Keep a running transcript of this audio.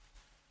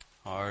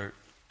Our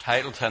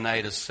title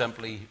tonight is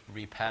simply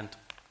Repent.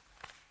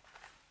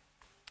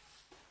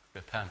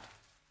 Repent.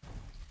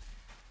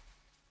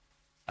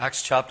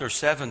 Acts chapter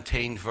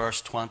 17, verse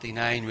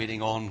 29,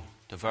 reading on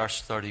to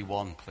verse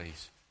 31,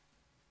 please.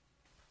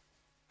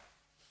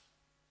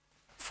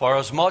 For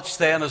as much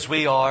then as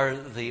we are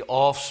the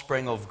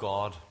offspring of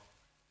God,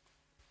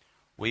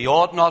 we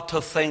ought not to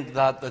think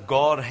that the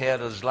Godhead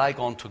is like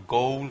unto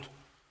gold,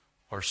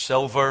 or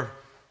silver,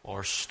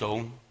 or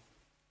stone,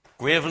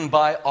 graven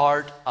by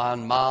art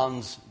and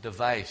man's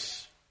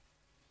device.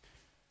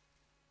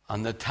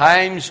 And the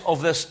times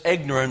of this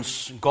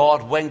ignorance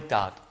God winked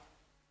at,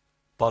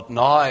 but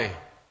now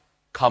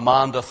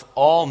commandeth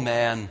all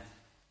men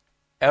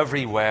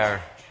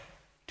everywhere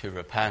to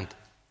repent.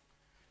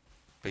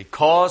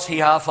 Because he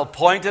hath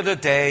appointed a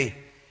day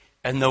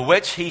in the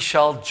which he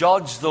shall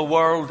judge the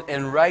world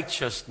in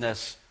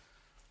righteousness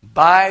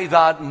by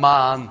that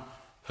man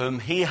whom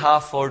he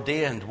hath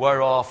ordained,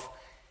 whereof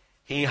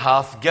he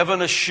hath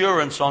given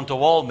assurance unto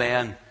all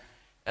men,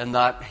 in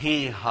that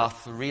he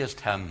hath raised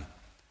him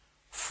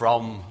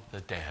from the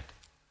dead.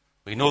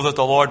 We know that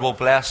the Lord will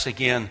bless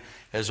again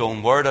his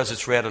own word as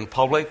it's read in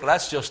public.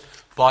 Let's just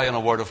bow in a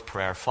word of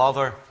prayer.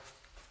 Father,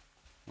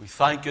 we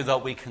thank you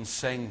that we can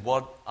sing,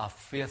 "What a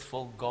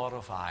faithful God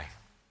have I."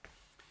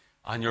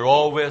 And you're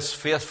always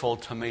faithful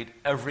to meet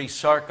every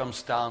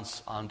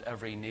circumstance and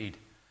every need.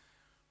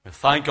 We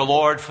thank you,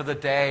 Lord, for the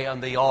day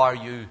and the hour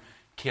you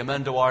came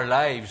into our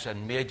lives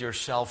and made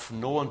yourself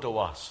known to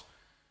us.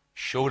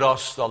 Showed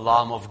us the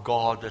Lamb of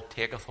God that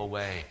taketh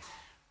away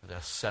the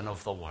sin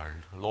of the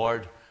world.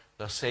 Lord,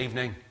 this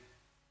evening,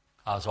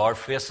 as our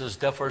faces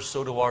differ,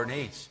 so do our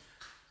needs.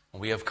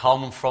 We have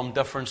come from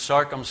different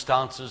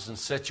circumstances and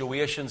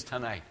situations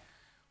tonight.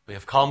 We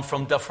have come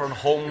from different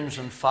homes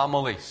and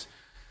families.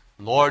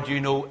 Lord, you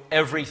know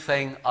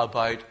everything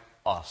about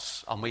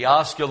us. And we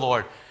ask you,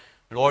 Lord,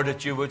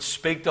 that you would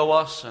speak to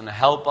us and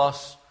help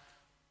us.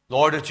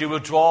 Lord, that you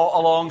would draw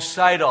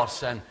alongside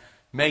us, and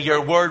may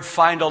your word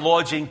find a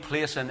lodging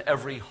place in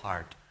every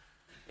heart.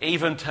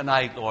 Even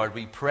tonight, Lord,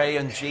 we pray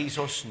in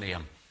Jesus'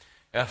 name.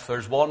 If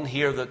there's one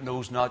here that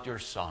knows not your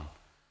Son,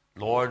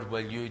 Lord,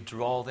 will you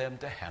draw them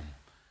to him?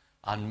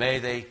 And may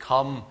they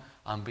come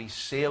and be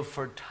saved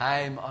for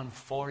time and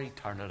for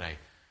eternity.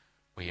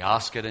 We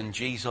ask it in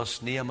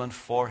Jesus' name and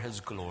for his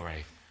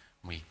glory.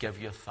 We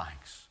give you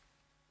thanks.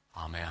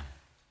 Amen.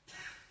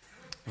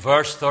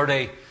 Verse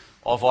 30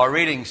 of our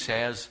reading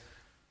says,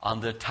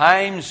 "And the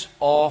times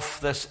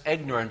of this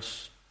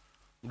ignorance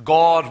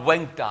God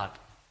winked at,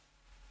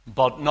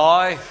 but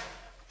now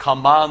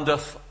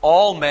commandeth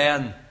all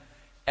men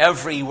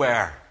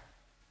everywhere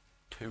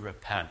to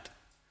repent."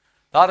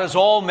 That is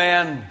all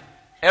men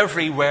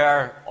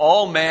everywhere.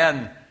 All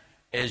men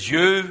is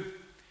you,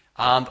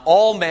 and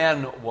all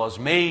men was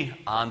me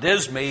and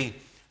is me,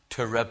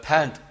 to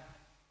repent.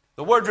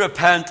 The word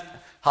repent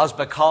has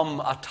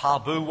become a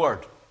taboo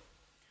word.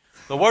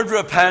 The word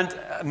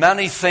repent,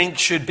 many think,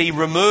 should be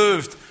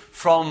removed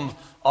from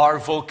our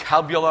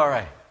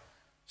vocabulary.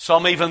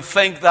 Some even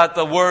think that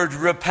the word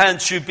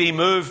repent should be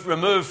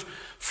removed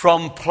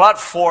from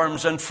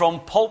platforms and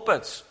from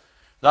pulpits.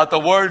 That the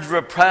word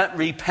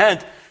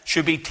repent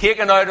should be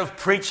taken out of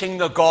preaching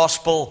the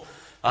gospel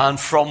and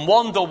from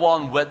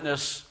one-to-one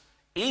witness,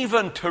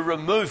 even to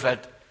remove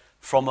it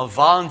from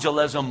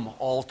evangelism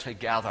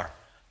altogether.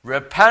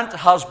 Repent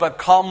has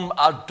become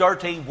a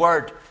dirty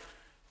word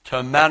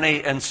to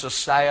many in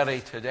society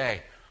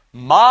today.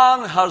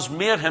 Man has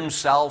made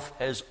himself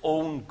his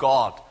own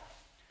God,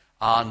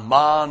 and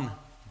man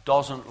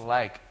doesn't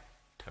like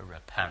to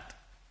repent.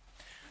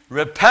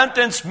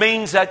 Repentance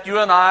means that you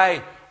and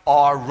I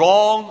are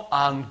wrong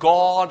and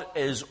God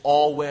is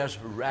always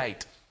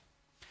right.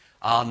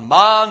 And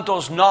man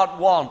does not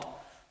want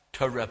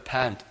to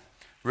repent.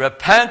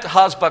 Repent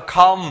has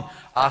become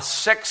a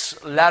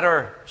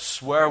 6-letter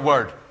swear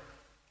word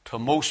to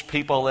most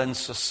people in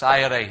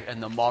society in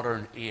the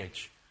modern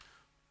age.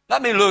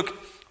 Let me look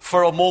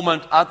for a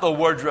moment at the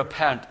word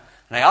repent.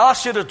 And I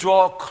ask you to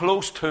draw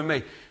close to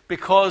me,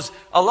 because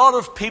a lot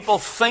of people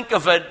think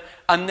of it,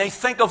 and they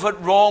think of it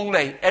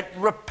wrongly. It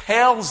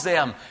repels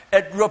them.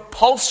 It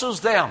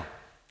repulses them.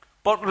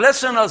 But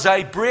listen as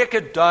I break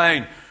it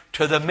down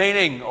to the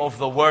meaning of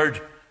the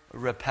word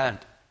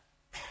repent.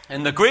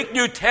 In the Greek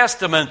New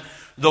Testament,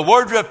 the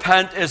word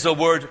repent is the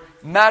word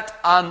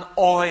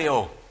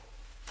metanoio.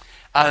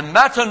 And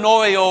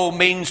metanoio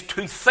means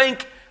to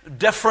think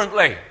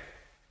differently.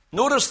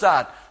 Notice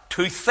that,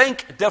 to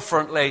think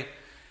differently.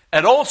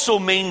 It also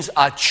means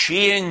a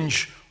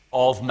change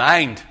of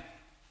mind.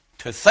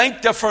 To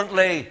think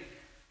differently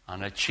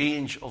and a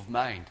change of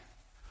mind.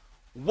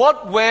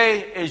 What way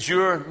is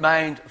your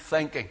mind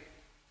thinking?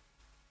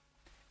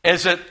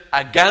 Is it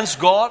against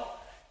God?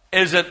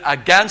 Is it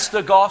against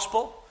the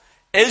gospel?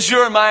 Is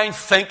your mind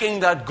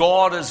thinking that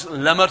God is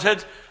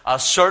limited, a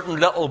certain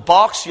little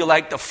box you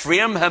like to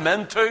frame him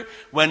into,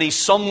 when he's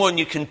someone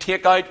you can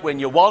take out when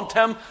you want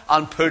him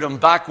and put him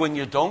back when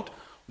you don't?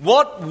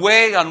 What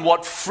way and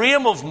what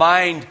frame of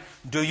mind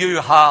do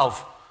you have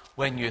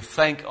when you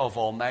think of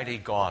Almighty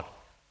God?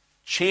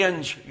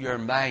 change your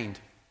mind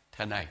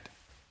tonight.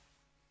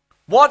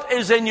 What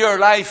is in your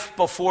life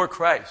before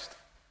Christ?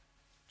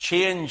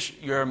 Change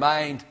your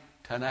mind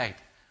tonight.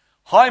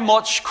 How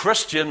much,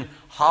 Christian,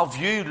 have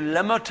you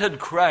limited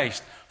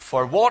Christ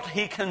for what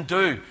he can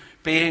do,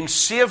 being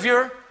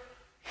Saviour,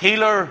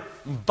 healer,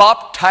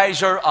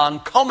 baptizer,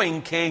 and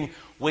coming King?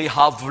 We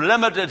have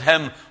limited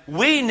him.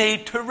 We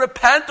need to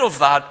repent of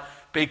that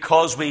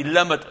because we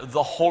limit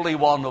the Holy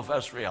One of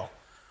Israel.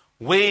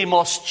 We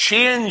must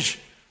change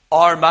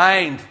our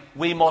mind.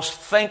 We must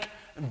think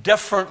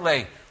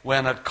differently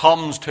when it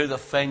comes to the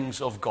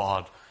things of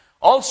God.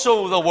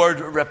 Also, the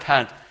word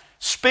repent.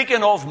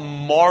 Speaking of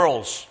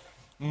morals,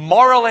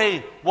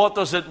 morally, what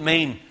does it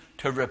mean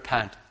to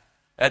repent?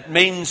 It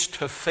means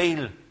to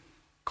feel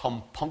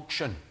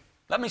compunction.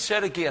 Let me say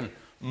it again.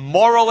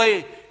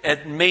 Morally,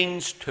 it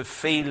means to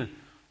feel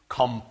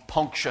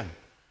compunction.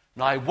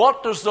 Now,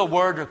 what does the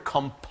word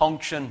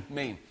compunction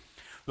mean?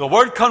 The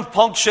word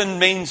compunction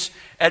means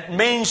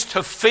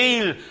to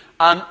feel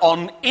an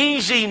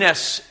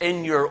uneasiness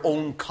in your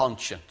own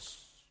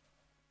conscience.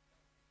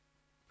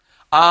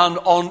 An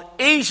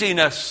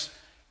uneasiness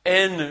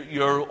in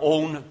your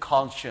own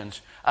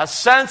conscience. A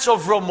sense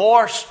of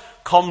remorse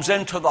comes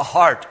into the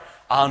heart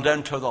and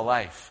into the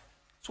life.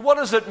 So what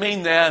does it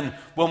mean then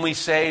when we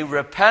say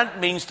repent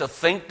means to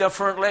think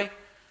differently,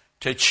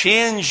 to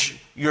change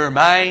your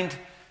mind?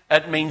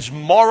 It means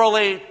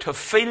morally to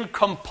feel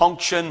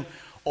compunction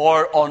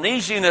or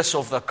uneasiness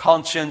of the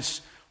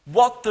conscience.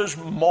 What does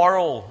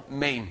moral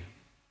mean?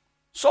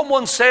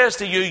 Someone says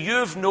to you,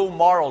 you've no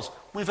morals.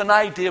 We've an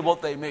idea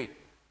what they mean.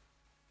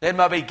 They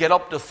maybe get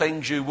up to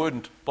things you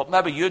wouldn't, but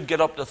maybe you'd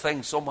get up to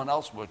things someone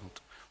else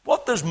wouldn't.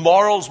 What does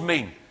morals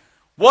mean?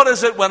 What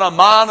is it when a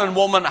man and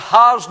woman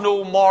has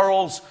no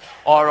morals,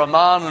 or a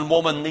man and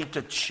woman need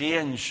to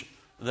change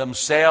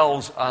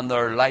themselves and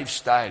their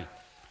lifestyle?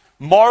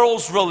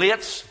 Morals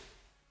relates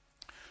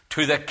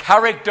to the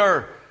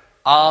character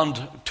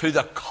and to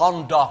the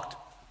conduct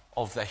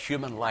of the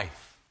human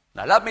life.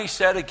 Now let me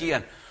say it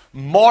again.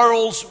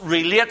 Morals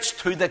relates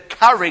to the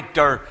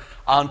character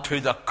and to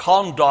the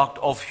conduct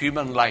of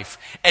human life.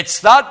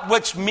 It's that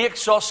which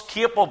makes us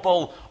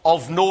capable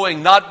of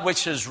knowing that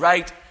which is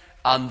right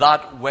and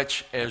that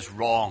which is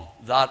wrong.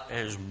 That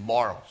is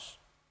morals.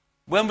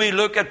 When we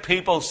look at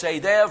people say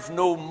they have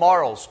no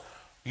morals,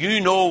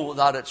 you know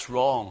that it's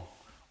wrong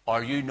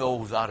or you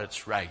know that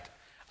it's right.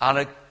 And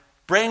it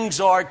brings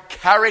our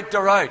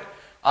character out.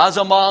 As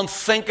a man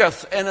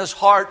thinketh in his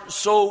heart,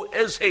 so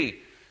is he.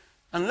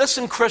 And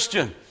listen,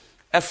 Christian,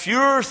 if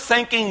you're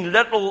thinking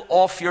little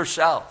of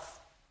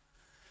yourself,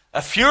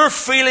 if you're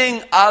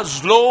feeling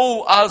as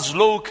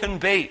low can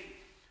be,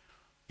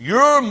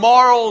 your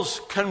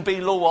morals can be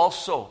low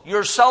also.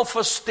 Your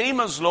self-esteem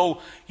is low.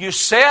 You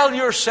sell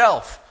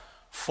yourself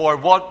for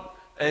what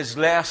is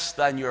less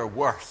than your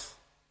worth.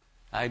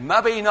 Now,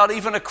 maybe not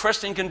even a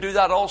Christian can do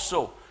that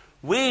also.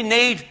 We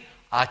need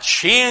a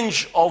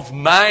change of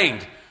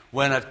mind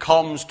when it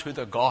comes to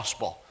the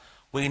gospel.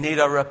 We need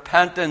a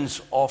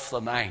repentance of the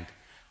mind.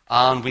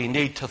 And we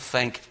need to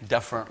think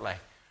differently.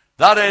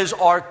 That is,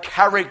 our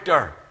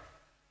character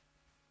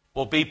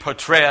will be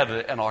portrayed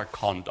in our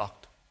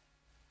conduct.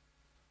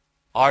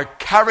 Our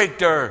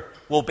character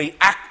will be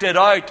acted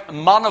out,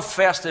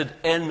 manifested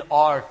in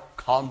our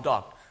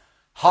conduct.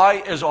 How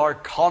is our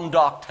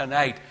conduct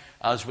tonight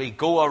as we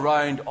go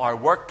around our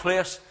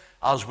workplace,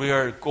 as we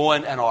are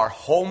going in our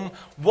home?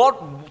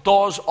 What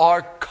does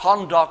our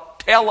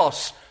conduct tell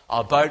us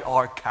about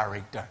our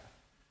character?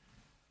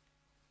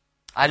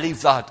 I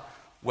leave that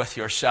with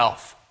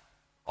yourself.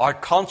 Our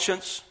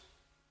conscience,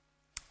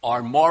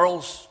 our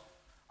morals,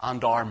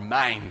 and our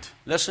mind.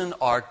 Listen,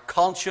 our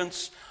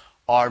conscience,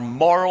 our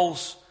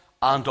morals,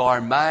 and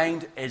our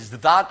mind is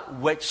that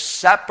which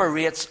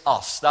separates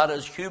us, that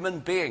is human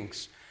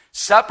beings,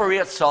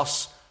 separates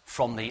us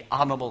from the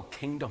animal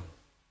kingdom.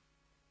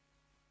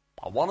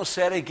 I want to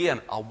say it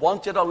again. I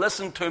want you to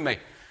listen to me.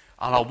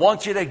 And I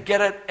want you to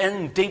get it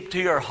in deep to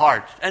your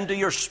heart, into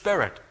your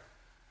spirit.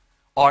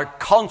 Our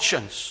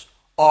conscience,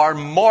 our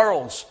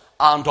morals,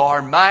 and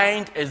our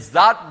mind is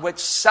that which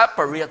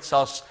separates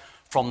us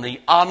from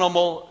the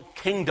animal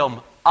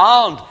kingdom.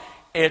 And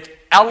it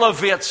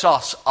elevates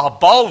us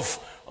above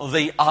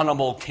the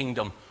animal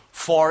kingdom.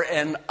 For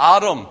in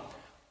Adam,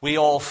 we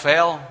all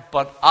fell,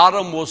 but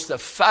Adam was the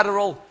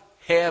federal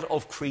head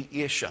of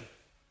creation.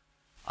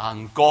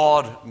 And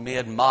God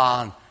made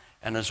man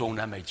in his own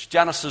image.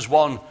 Genesis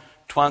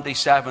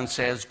 1:27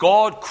 says,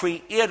 God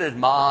created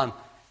man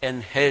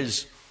in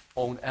his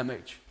own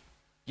image.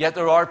 Yet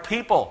there are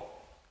people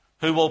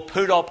who will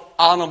put up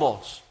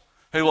animals,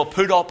 who will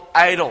put up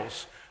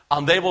idols,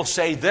 and they will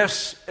say,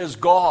 this is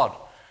God.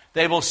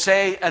 They will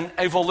say in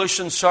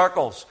evolution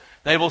circles,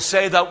 they will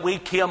say that we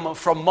came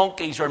from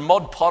monkeys or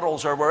mud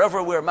puddles or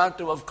wherever we're meant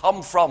to have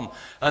come from.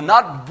 And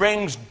that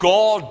brings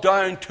God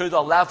down to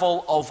the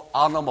level of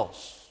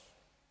animals.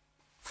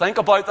 Think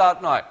about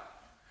that now.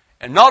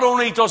 And not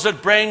only does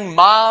it bring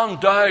man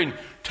down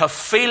to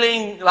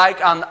feeling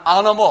like an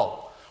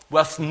animal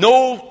with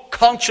no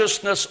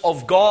consciousness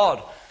of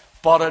God,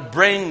 but it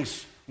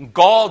brings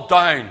God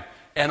down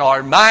in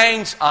our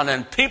minds and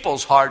in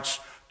people's hearts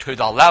to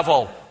the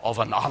level of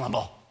an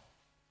animal.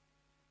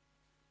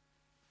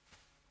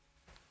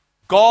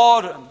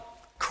 God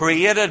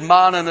created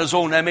man in his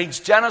own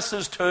image.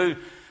 Genesis 2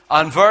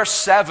 and verse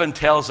 7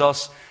 tells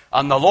us,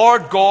 and the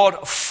Lord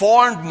God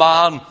formed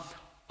man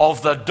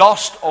of the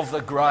dust of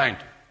the ground.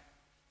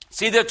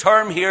 See the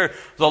term here,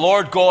 the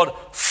Lord God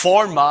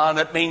formed man.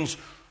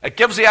 It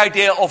gives the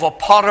idea of a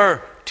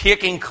potter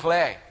taking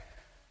clay,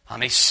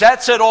 and he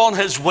sets it on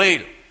his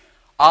wheel,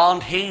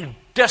 and he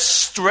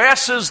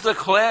distresses the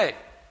clay.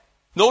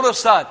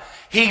 Notice that.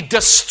 He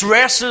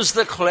distresses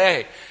the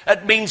clay.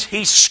 It means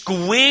he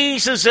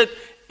squeezes it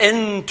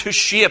into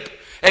shape.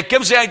 It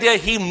gives the idea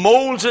he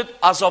molds it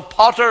as a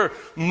potter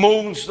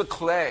molds the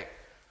clay.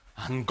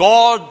 And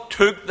God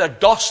took the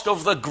dust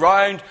of the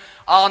ground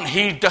and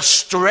he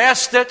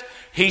distressed it,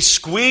 he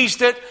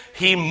squeezed it,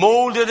 he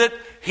molded it,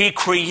 he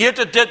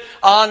created it,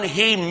 and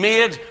he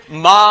made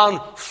man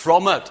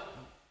from it.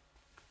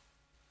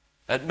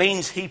 It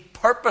means he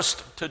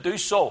purposed to do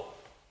so,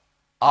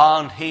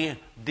 and he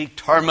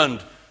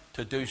determined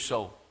to do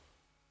so.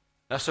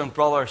 Listen,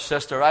 brother,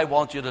 sister, I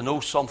want you to know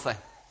something.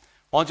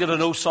 I want you to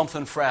know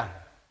something, friend.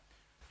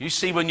 You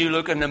see, when you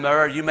look in the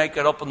mirror, you might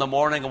get up in the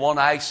morning and one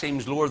eye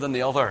seems lower than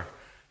the other,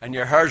 and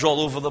your hair's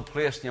all over the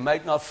place, and you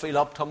might not feel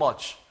up to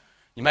much.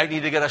 You might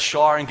need to get a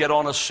shower and get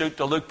on a suit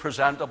to look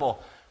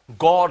presentable.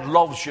 God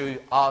loves you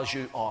as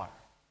you are.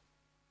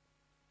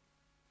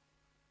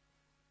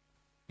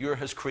 You're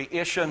his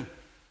creation,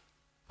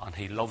 and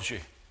he loves you.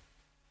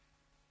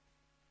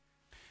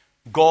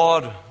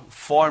 God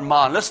formed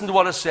man. Listen to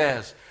what it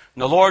says.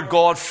 And the Lord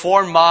God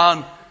formed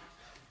man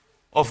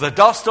of the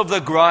dust of the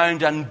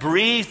ground and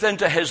breathed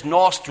into his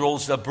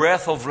nostrils the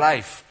breath of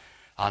life,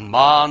 and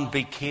man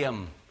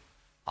became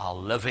a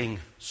living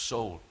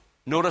soul.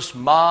 Notice,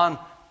 man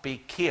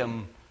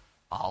became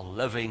a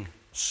living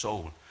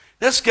soul.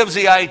 This gives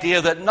the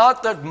idea that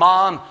not that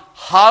man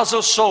has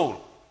a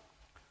soul,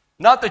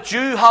 not that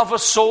you have a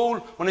soul.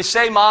 When we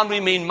say man, we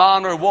mean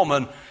man or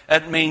woman.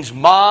 It means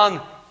man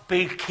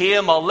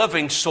became a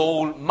living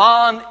soul.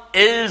 Man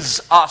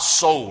is a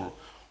soul.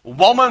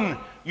 Woman,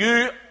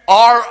 you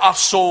are a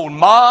soul.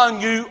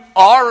 Man, you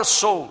are a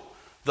soul.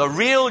 The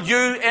real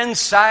you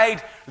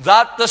inside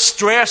that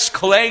distressed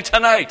clay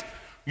tonight.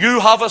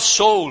 You have a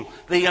soul.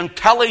 The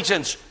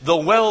intelligence, the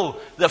will,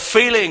 the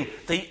feeling,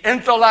 the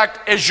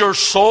intellect is your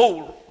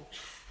soul.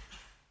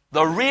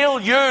 The real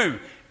you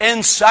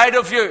inside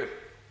of you.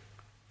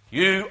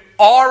 You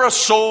are a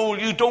soul.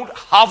 You don't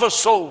have a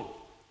soul.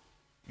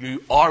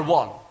 You are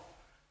one.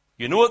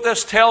 You know what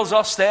this tells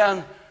us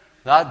then?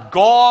 That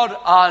God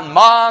and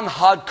man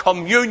had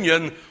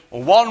communion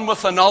one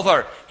with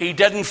another. He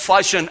didn't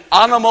fashion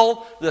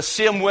animal the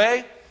same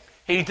way.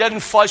 He didn't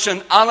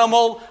fashion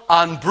animal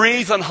and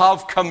breathe and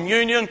have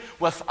communion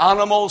with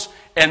animals.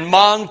 In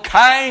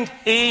mankind,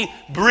 he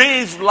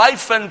breathed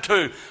life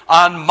into,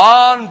 and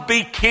man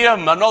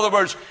became. In other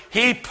words,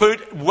 he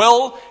put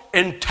will,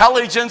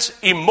 intelligence,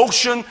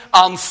 emotion,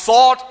 and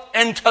thought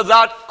into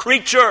that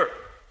creature.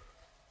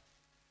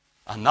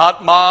 And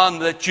that man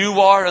that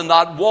you are and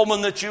that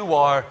woman that you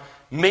are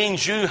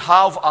means you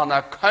have an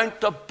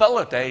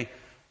accountability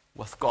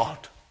with God.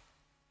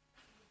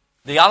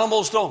 The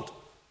animals don't.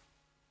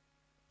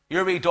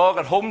 Your wee dog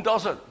at home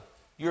doesn't.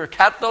 Your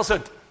cat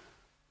doesn't.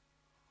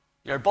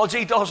 Your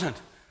budgie doesn't.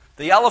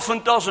 The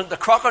elephant doesn't. The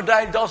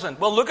crocodile doesn't.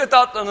 We'll look at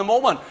that in a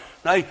moment.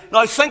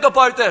 Now think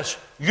about this.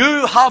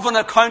 You have an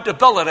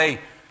accountability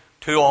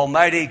to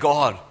Almighty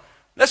God.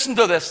 Listen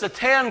to this. The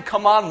 10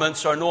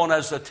 Commandments are known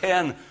as the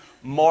 10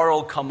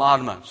 Moral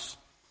Commandments.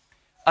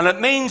 And it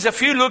means,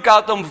 if you look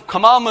at them,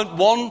 Commandment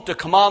 1 to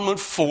Commandment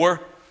 4,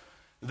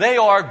 they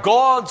are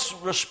God's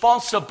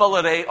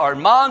responsibility, or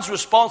man's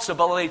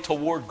responsibility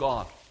toward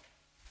God.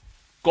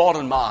 God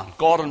and man.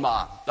 God and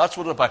man. That's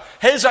what it's about.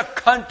 His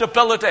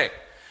accountability.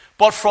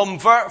 But from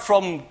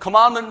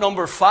Commandment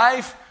number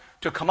 5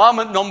 to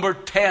Commandment number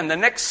 10, the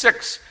next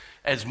 6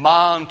 is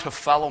man to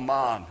fellow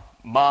man.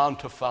 Man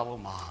to fellow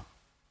man.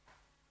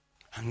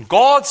 And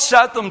God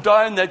set them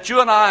down that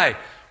you and I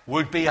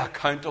would be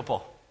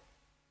accountable.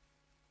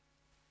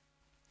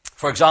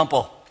 For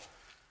example,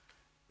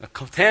 the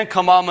 10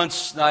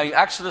 Commandments, now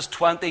Exodus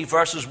 20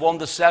 verses 1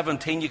 to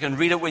 17, you can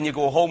read it when you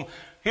go home.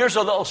 Here's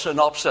a little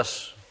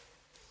synopsis.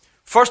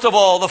 First of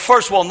all, the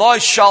first one, thou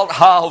shalt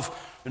have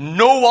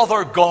no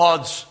other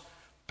gods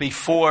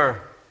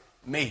before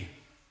me.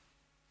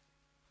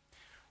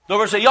 There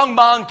was a young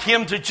man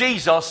came to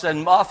Jesus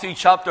in Matthew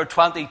chapter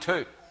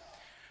 22.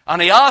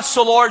 And he asked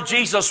the Lord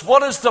Jesus,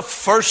 what is the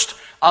first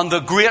and the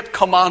great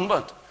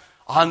commandment?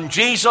 And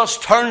Jesus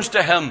turns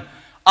to him,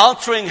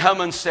 answering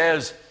him and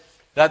says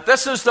that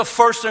this is the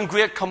first and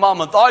great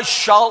commandment. Thou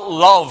shalt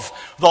love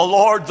the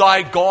Lord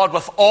thy God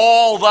with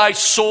all thy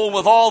soul,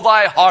 with all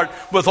thy heart,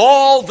 with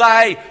all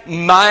thy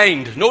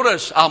mind.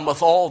 Notice, and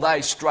with all thy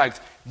strength.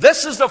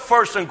 This is the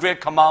first and great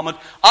commandment.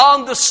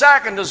 And the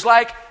second is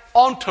like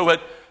unto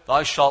it,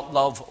 thou shalt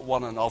love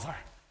one another.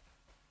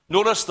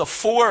 Notice the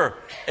 4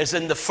 is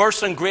in the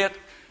first and great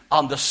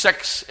And the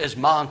sixth is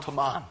man to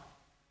man,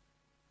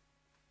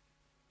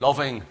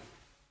 loving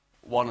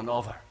one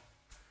another.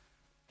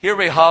 Here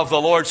we have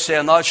the Lord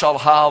saying, thou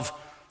shalt have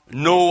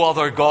no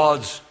other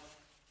gods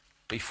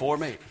before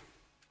me.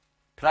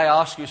 Can I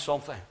ask you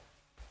something?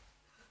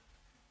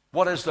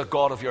 What is the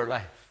God of your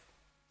life?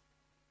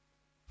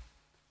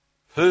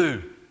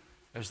 Who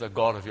is the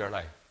God of your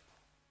life?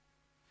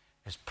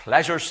 Is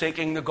pleasure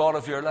seeking the God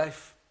of your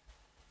life?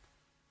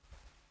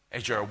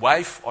 Is your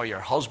wife or your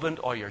husband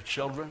or your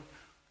children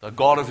the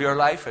God of your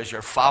life? Is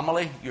your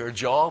family, your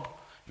job,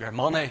 your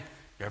money,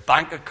 your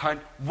bank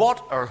account?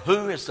 What or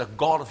who is the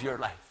God of your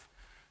life?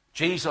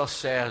 Jesus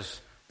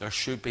says there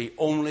should be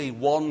only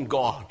one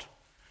God,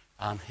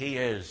 and He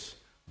is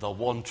the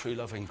one true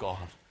living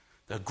God.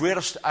 The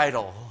greatest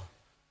idol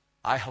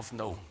I have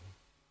known.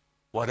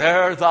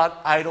 Whatever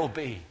that idol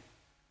be,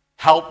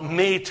 help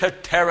me to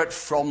tear it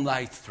from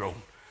thy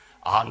throne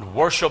and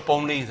worship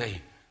only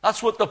thee.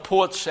 That's what the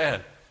poet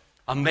said.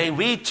 And may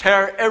we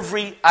tear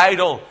every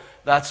idol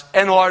that's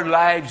in our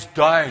lives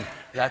down,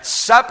 that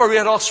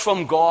separate us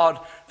from God,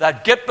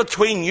 that get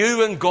between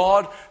you and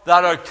God,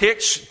 that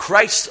takes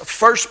Christ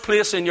first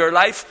place in your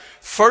life,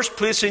 first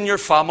place in your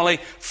family,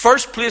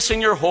 first place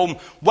in your home,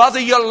 whether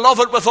you love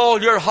it with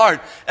all your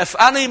heart. If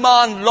any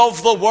man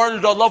love the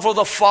world, the love of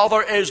the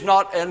Father is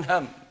not in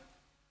him.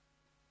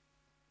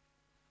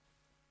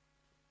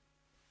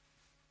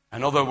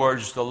 In other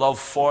words, the love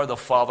for the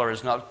Father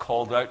is not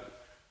called out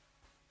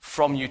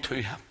from you to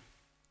Him,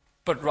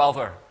 but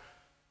rather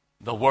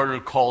the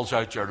world calls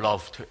out your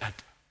love to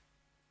it.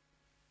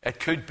 It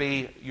could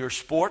be your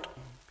sport.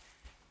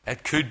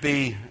 It could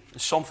be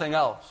something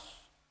else.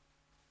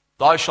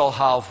 Thou shalt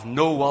have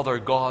no other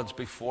gods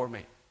before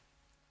me.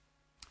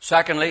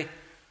 Secondly,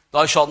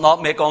 thou shalt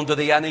not make unto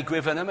thee any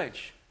graven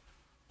image.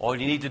 All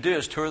you need to do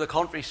is tour the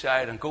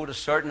countryside and go to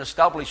certain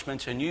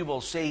establishments, and you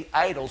will see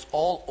idols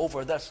all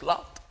over this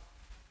lot.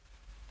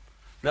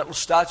 Little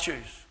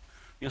statues.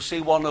 You'll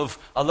see one of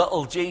a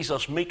little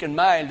Jesus, meek and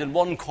mild, in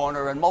one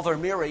corner, and Mother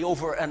Mary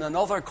over in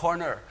another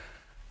corner.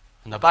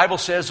 And the Bible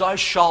says, thou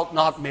shalt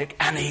not make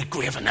any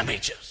graven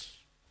images.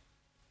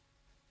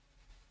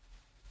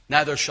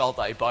 Neither shalt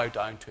thou bow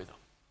down to them.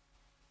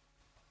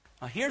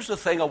 Now here's the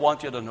thing I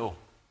want you to know.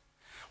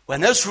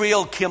 When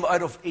Israel came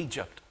out of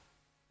Egypt,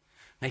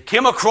 they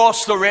came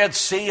across the Red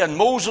Sea, and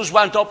Moses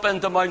went up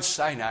into Mount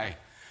Sinai.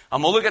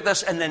 And we'll look at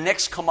this in the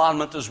next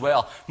commandment as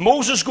well.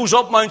 Moses goes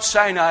up Mount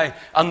Sinai,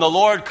 and the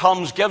Lord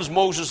comes, gives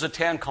Moses the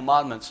 10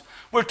 commandments.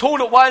 We're told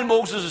that while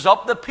Moses is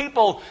up, the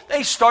people,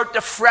 they start to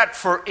fret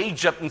for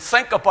Egypt and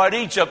think about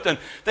Egypt. And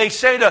they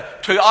say to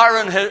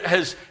Aaron,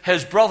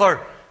 his brother,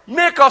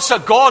 make us a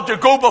God to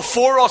go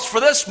before us. For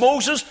this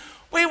Moses,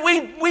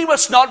 we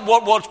must not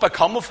what's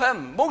become of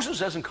him.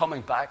 Moses isn't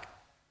coming back.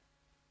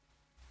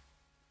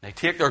 They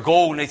take their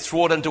gold and they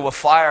throw it into a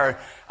fire,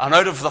 and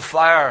out of the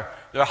fire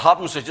there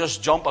happens to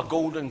just jump a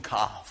golden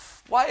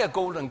calf. Why a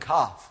golden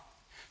calf?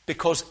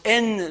 Because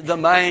in the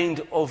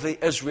mind of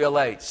the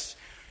Israelites,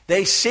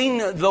 they seen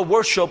the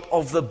worship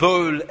of the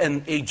bull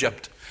in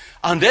Egypt.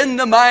 And in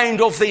the mind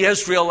of the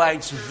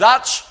Israelites,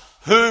 that's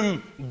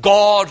whom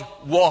God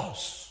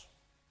was.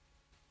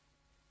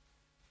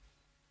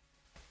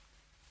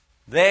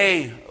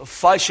 They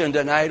fashioned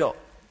an idol.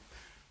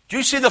 Do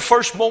you see the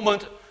first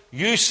moment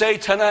you say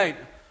tonight,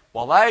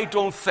 well, I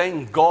don't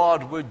think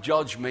God would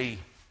judge me?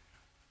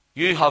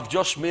 You have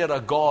just made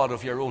a god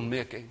of your own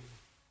making.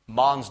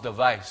 Man's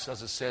device,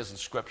 as it says in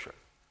Scripture.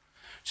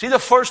 See, the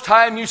first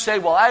time you say,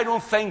 well, I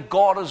don't think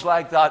God is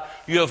like that,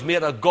 you have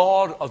made a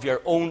god of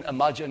your own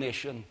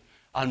imagination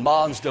and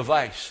man's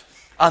device.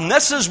 And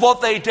this is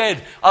what they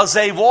did. As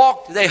they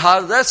walked, they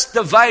had this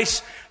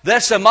device,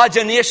 this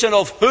imagination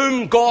of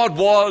whom God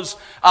was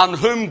and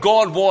whom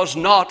God was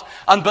not.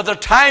 And by the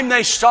time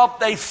they stopped,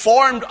 they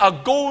formed a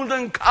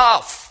golden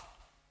calf.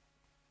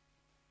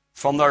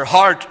 From their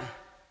heart,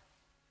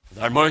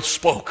 their mouth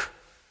spoke.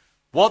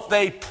 What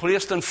they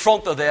placed in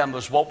front of them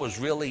was what was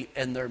really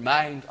in their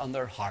mind and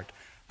their heart.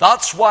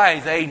 That's why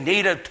they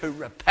needed to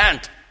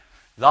repent.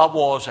 That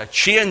was a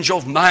change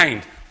of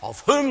mind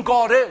of whom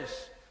God is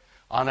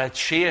and a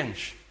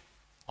change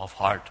of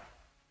heart.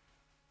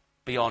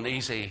 Be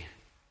uneasy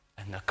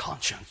in the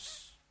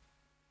conscience.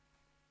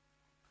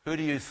 Who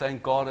do you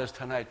think God is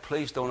tonight?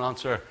 Please don't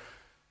answer,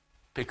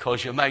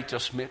 because you might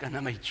just make an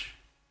image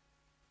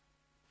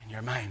in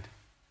your mind.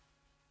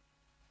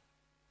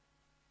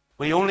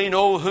 We only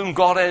know whom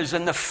God is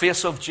in the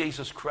face of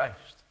Jesus Christ,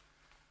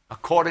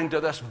 according to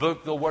this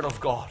book, the Word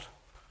of God.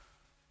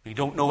 We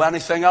don't know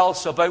anything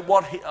else about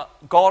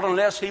God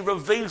unless He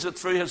reveals it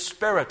through His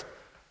Spirit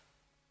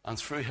and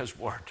through His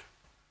Word.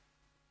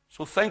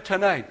 So think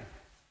tonight,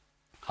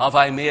 have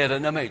I made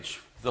an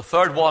image? The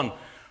third one,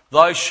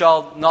 thou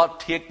shalt not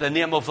take the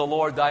name of the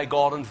Lord thy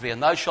God in vain.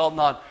 Thou shalt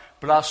not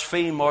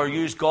blaspheme or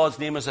use God's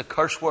name as a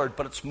curse word,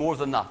 but it's more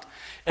than that.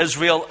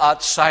 Israel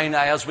at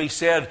Sinai, as we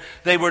said,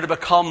 they were to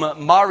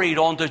become married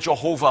unto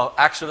Jehovah,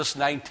 Exodus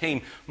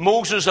 19.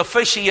 Moses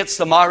officiates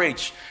the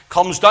marriage,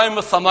 comes down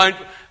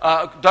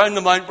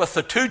the mount with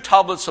the 2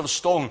 tablets of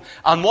stone,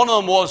 and one of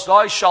them was,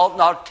 thou shalt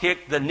not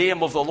take the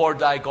name of the Lord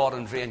thy God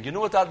in vain. You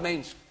know what that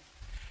means?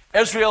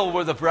 Israel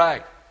were the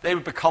bride. They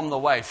would become the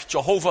wife.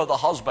 Jehovah the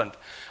husband.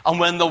 And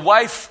when the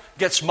wife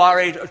gets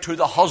married to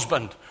the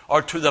husband,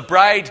 or to the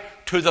bride,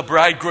 to the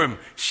bridegroom,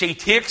 she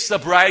takes the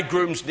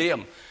bridegroom's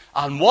name.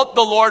 And what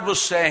the Lord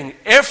was saying,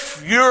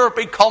 if you're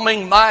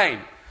becoming mine,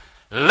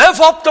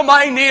 live up to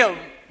my name.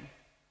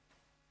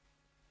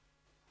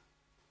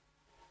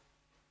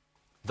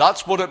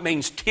 That's what it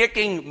means,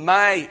 taking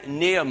my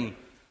name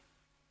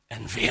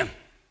in vain.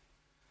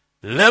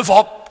 Live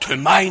up to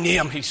my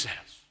name, he says.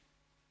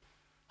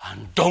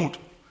 And don't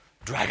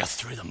drag us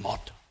through the mud.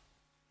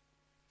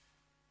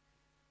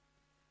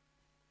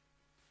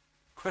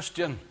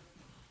 Christian,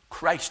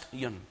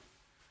 Christian,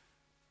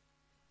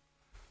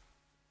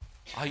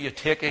 are you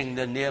taking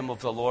the name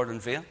of the Lord in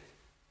vain?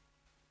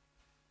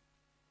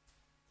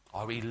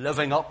 Are we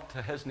living up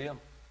to his name?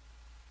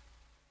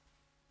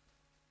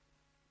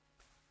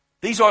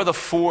 These are the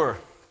 4.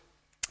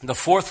 The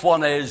 4th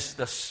one is,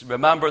 this,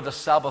 remember the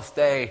Sabbath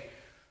day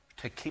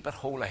to keep it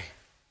holy.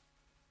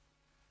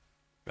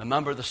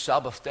 Remember the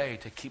Sabbath day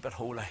to keep it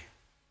holy.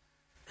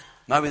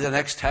 Maybe the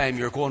next time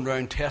you're going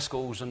around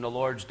Tesco's on the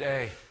Lord's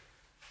day,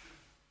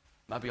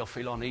 maybe you'll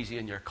feel uneasy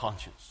in your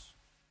conscience.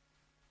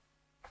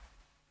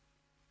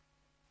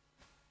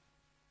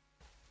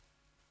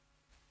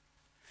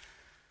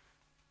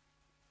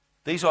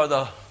 These are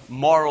the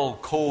moral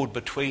code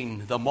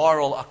the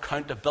moral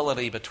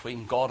accountability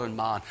between God and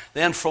man.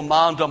 Then from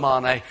man to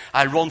man,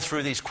 I run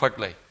through these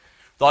quickly.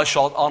 Thou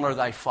shalt honor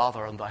thy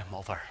father and thy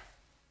mother.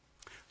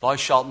 Thou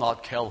shalt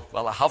not kill.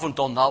 Well, I haven't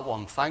done that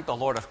one. Thank the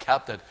Lord I've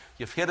kept it.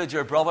 You've hated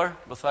your brother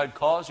without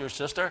cause, your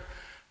sister.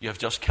 You've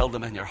just killed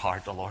him in your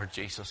heart, the Lord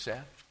Jesus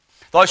said.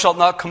 Thou shalt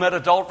not commit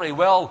adultery.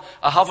 Well,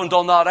 I haven't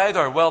done that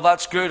either. Well,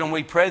 that's good, and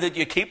we pray that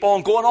you keep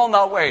on going on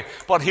that way.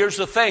 But here's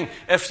the thing.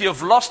 If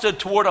you've lusted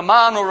toward a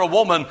man or a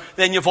woman,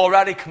 then you've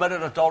already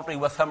committed adultery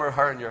with him or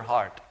her in your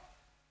heart.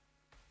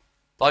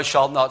 Thou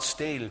shalt not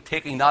steal,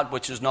 taking that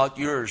which is not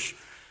yours.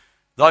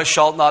 Thou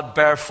shalt not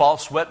bear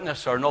false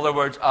witness, or in other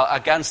words,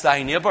 against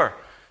thy neighbour.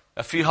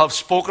 If you have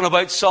spoken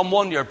about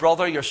someone, your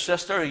brother, your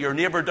sister, or your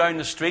neighbour down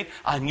the street,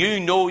 and you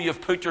know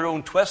you've put your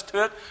own twist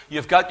to it,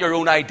 you've got your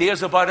own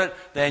ideas about it,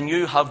 then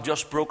you have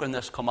just broken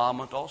this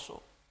commandment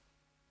also.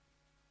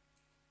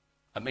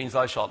 It means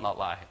thou shalt not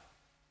lie.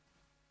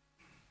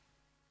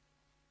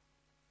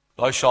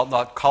 Thou shalt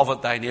not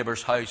covet thy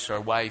neighbour's house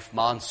or wife,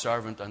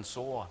 manservant, and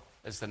so on,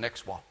 is the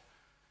next one.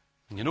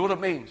 And you know what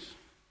it means?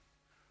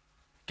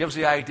 It gives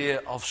the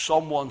idea of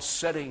someone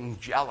sitting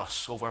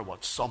jealous over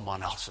what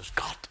someone else has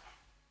got.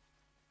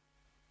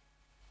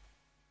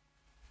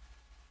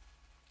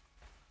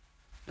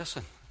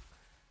 Listen,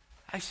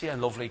 I see a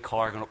lovely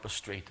car going up the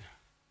street,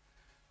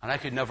 and I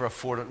could never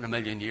afford it in a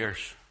million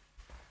years.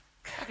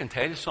 I can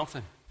tell you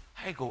something.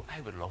 I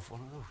would love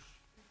one of those.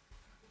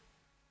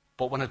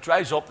 But when it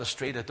drives up the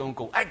street, I don't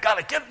go, I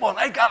gotta get one,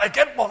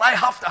 I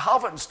have to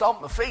have it, and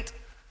stomp my feet.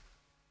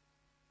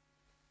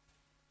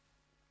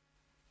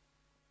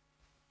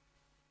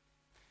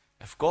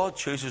 If God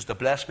chooses to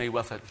bless me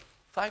with it,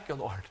 thank you,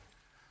 Lord.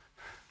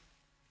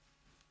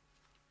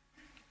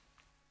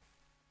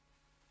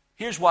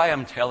 Here's why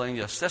I'm telling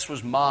you this. This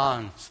was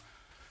man's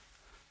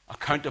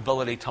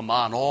accountability to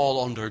man,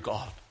 all under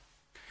God.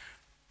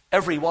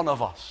 Every one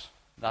of us,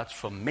 that's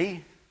from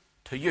me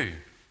to you,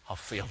 have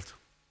failed.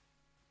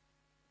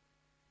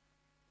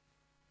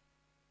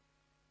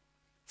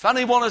 If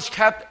anyone has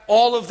kept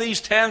all of these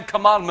 10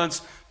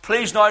 commandments,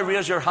 please now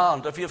raise your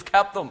hand if you've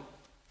kept them.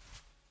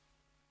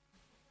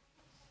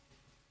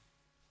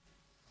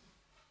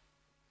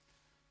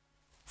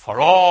 For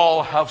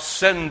all have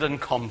sinned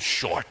and come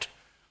short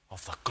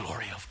of the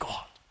glory of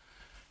God.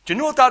 Do you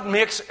know what that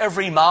makes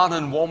every man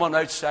and woman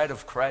outside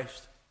of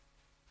Christ?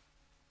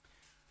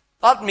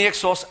 That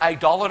makes us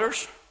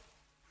idolaters.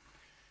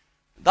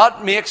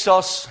 That makes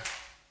us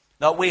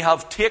that we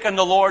have taken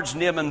the Lord's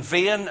name in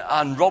vain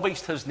and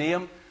rubbished his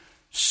name.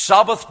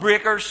 Sabbath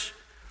breakers.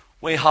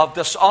 We have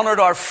dishonoured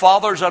our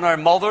fathers and our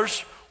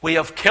mothers. We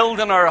have killed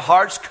in our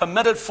hearts,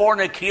 committed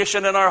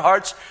fornication in our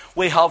hearts.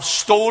 We have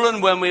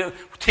stolen when we've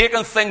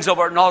taken things that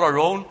were not our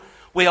own.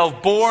 We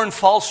have borne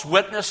false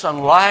witness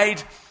and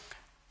lied.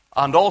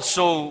 And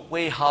also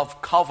we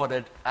have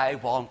coveted, I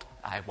want.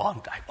 Can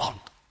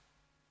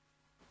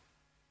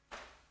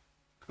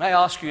I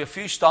ask you, if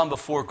you stand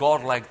before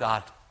God like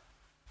that,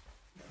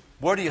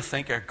 where do you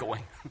think you're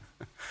going?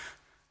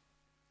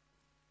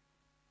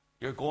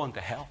 You're going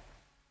to hell.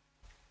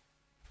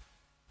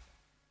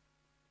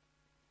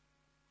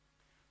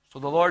 So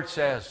the Lord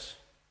says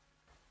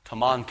to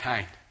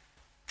mankind,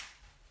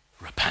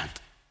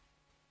 repent.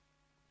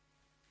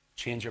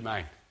 Change your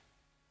mind.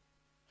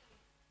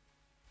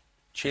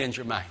 Change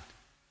your mind.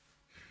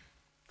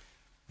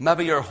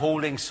 Maybe you're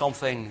holding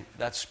something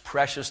that's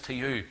precious to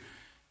you.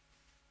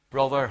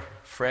 Brother,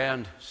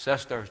 friend,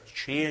 sister,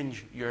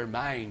 change your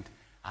mind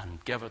and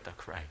give it to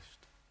Christ.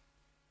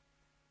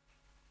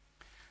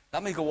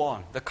 Let me go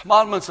on. The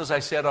commandments, as I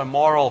said, are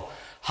moral,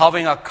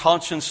 having a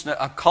conscience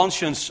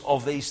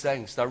of these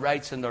things, the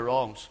rights and the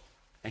wrongs.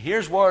 And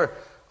here's where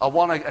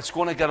it's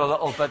going to get a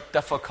little bit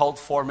difficult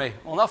for me.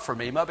 Well, not for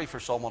me, maybe for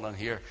someone in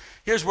here.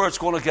 Here's where it's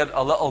going to get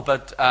a little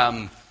bit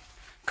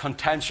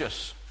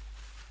contentious.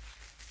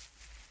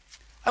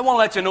 I want to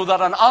let you know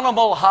that an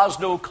animal has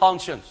no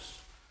conscience.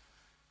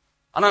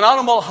 And an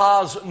animal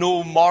has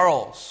no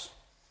morals.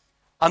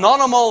 An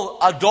animal,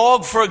 a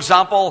dog, for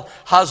example,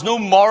 has no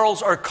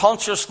morals or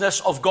consciousness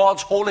of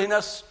God's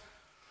holiness,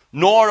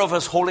 nor of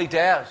his holy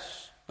days.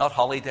 Not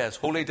holidays,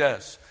 holy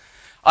days.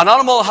 An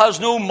animal has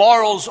no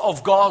morals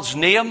of God's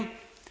name.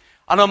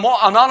 And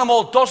an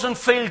animal doesn't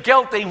feel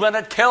guilty when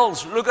it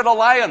kills. Look at a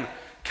lion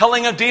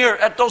killing a deer.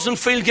 It doesn't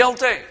feel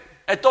guilty.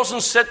 It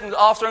doesn't sit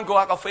after and go,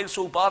 I feel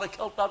so bad I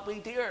killed that wee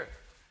deer.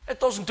 It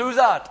doesn't do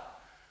that.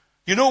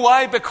 You know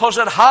why? Because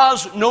it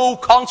has no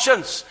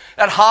conscience.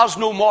 It has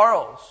no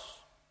morals.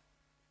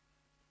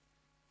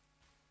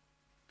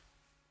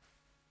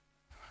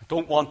 I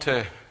don't want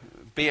to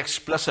be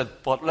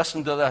explicit, but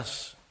listen to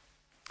this.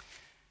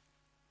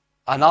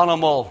 An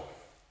animal,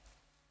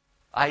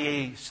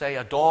 i.e., say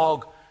a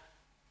dog,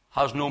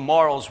 has no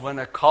morals when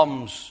it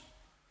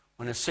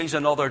sees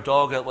another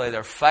dog. It will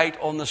either fight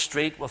on the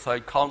street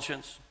without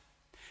conscience.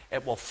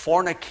 It will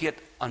fornicate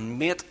and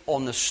mate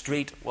on the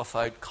street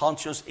without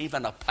conscience,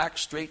 even a packed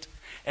street.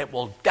 It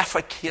will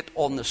defecate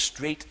on the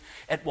street.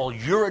 It will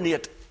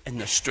urinate in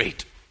the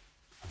street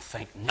and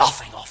think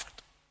nothing of it.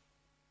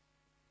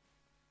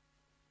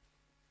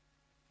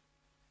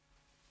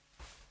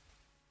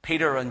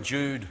 Peter and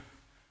Jude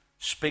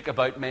speak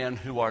about men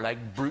who are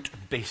like brute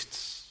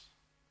beasts.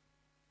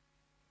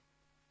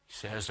 He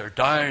says they're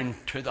down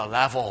to the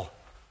level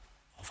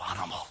of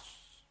animals.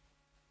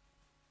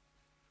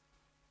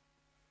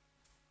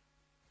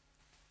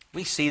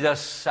 We see this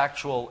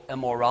sexual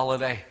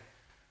immorality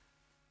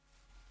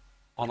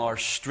on our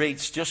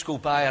streets. Just go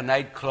by a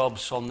nightclub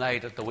some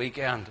night at the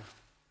weekend.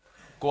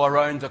 Go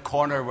around the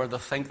corner where they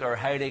think they're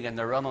hiding and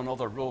they're on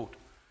another road.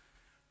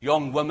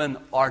 Young women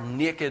are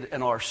naked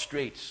in our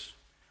streets,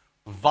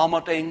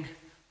 vomiting,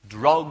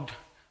 drugged,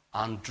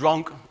 and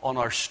drunk on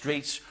our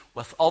streets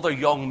with other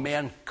young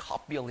men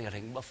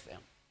copulating with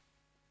them.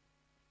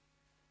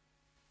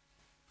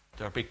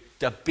 They're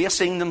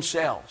debasing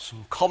themselves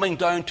and coming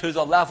down to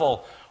the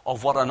level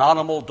of what an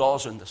animal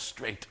does in the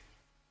street.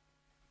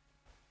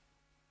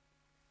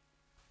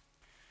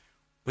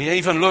 We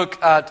even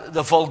look at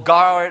the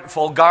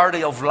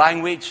vulgarity of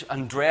language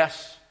and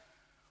dress.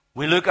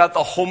 We look at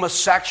the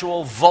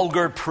homosexual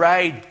vulgar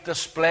pride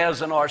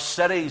displays in our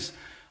cities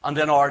and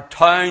in our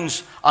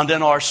towns and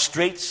in our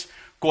streets.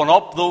 Going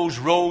up those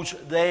roads,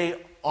 they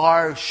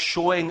are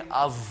showing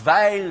a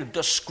vile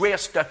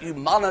disgrace to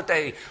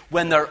humanity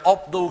when they're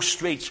up those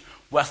streets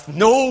with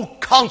no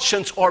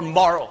conscience or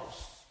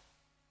morals.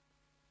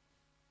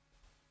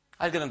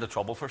 I'll get into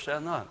trouble for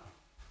saying that.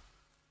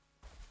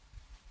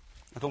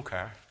 I don't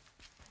care.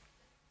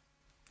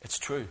 It's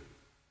true.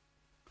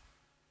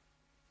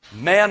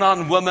 Men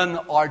and women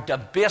are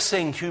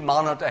debasing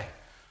humanity.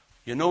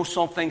 You know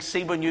something?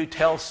 See, when you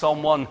tell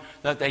someone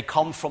that they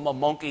come from a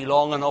monkey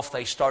long enough,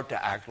 they start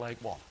to act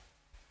like one.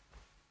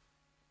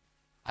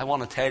 I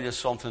want to tell you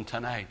something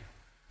tonight.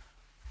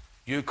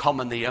 You come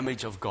in the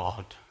image of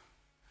God,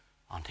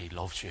 and He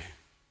loves you.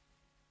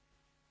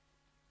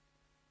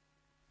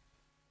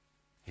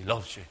 He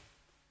loves you.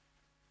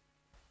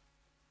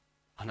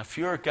 And if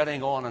you're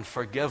getting on, and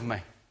forgive me,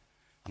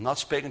 I'm not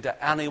speaking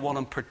to anyone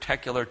in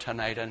particular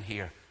tonight in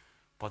here,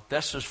 but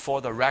this is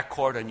for the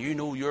record, and you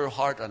know your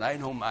heart and I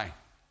know mine.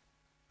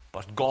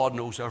 But God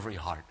knows every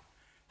heart.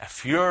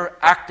 If you're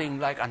acting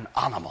like an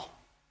animal,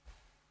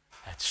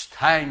 it's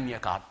time you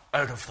got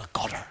out of the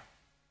gutter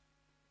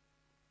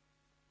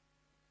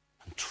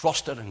and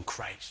trusted in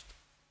Christ.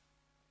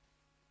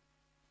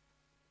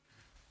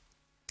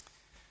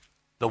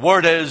 The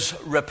word is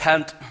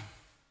repent.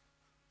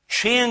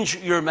 Change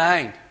your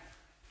mind.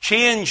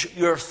 Change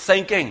your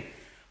thinking.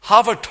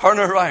 Have a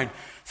turnaround.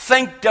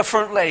 Think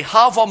differently.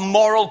 Have a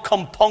moral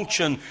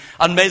compunction.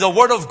 And may the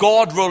Word of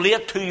God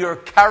relate to your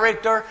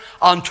character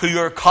and to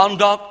your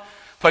conduct,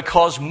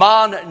 because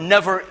man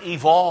never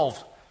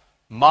evolved.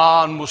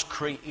 Man was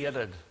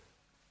created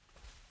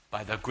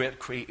by the great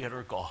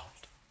Creator God.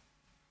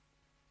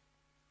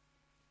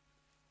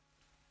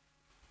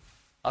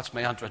 That's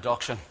my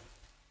introduction.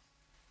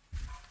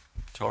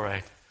 It's all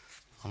right.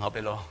 I'll not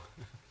be long.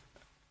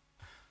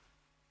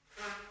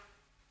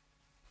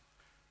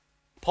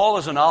 Paul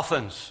is in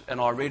Athens in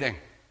our reading.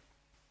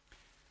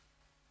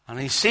 And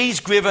he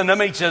sees graven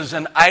images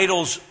and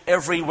idols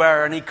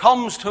everywhere. And he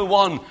comes to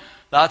one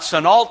that's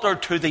an altar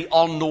to the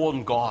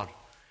unknown God.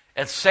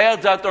 It's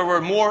said that there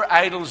were more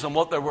idols than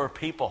what there were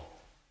people.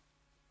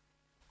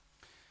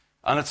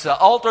 And it's the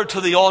altar to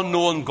the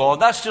unknown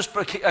God. That's just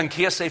in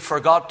case they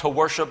forgot to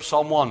worship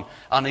someone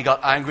and he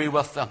got angry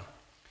with them.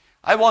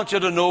 I want you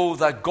to know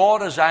that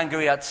God is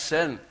angry at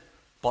sin,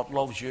 but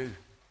loves you.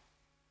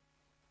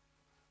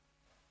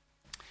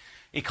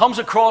 He comes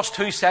across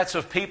two sets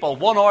of people.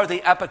 One are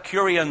the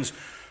Epicureans,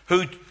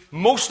 who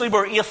mostly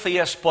were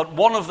atheists, but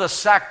one of the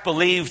sect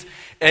believed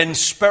in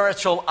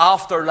spiritual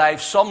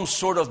afterlife, some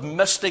sort of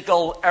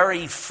mystical,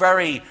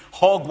 airy-fairy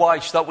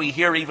hogwash that we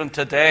hear even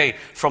today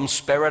from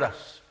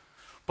Spiritus.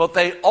 But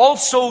they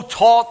also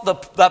taught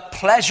that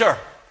pleasure,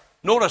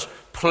 notice,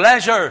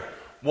 pleasure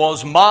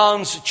was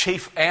man's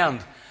chief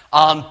end,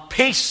 and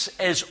peace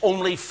is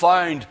only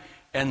found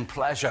in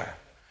pleasure.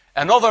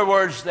 In other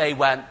words, they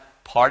went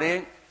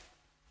partying,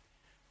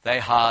 they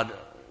had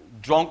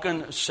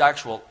drunken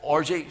sexual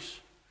orgies,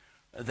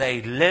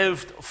 they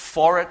lived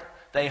for it,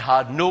 they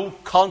had no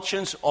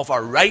conscience of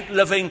a right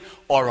living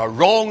or a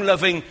wrong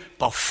living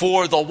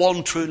before the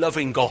one true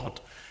living God.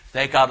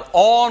 They got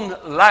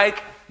on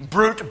like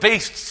brute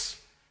beasts.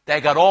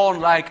 They got on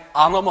like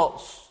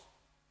animals.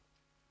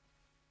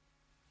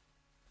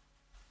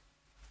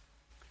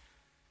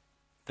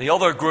 The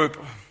other group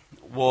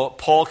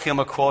Paul came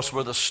across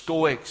were the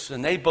Stoics,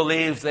 and they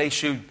believed they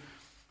should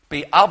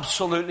be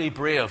absolutely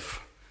brave.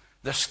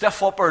 The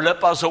stiff upper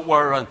lip, as it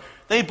were, and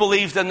they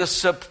believed in the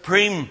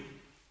supremacy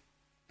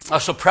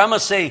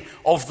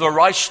of the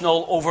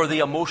rational over the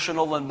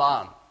emotional in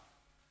man.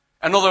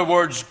 In other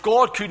words,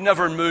 God could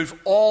never move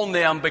on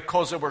them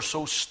because they were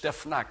so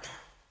stiff-necked.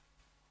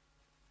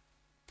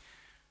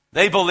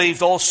 They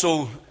believed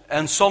also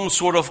in some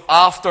sort of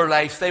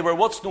afterlife. They were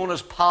what's known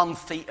as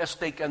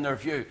pantheistic in their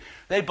view.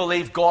 They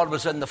believed God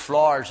was in the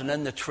flowers and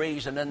in the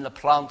trees and in the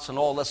plants and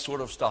all this sort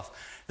of stuff.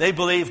 They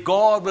believed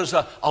God was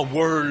a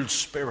world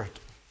spirit.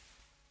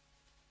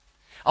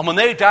 And when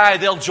they die,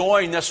 they'll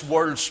join this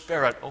world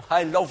spirit. Oh,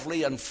 how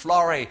lovely and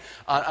flowery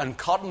and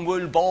cotton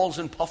wool balls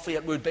and puffy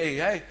it would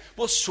be. Eh?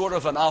 What sort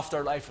of an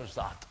afterlife is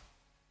that?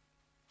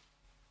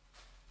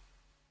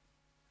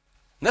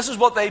 And this is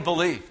what they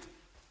believed.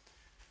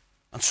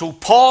 And so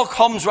Paul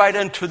comes right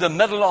into the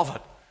middle of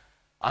it.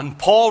 And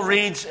Paul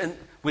reads,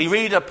 we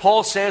read that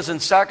Paul says in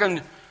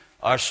in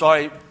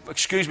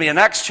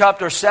Acts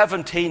chapter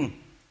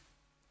 17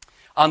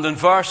 and in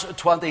verse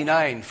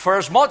 29, "For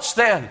as much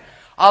then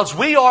as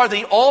we are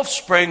the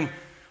offspring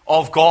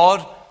of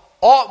God,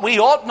 we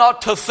ought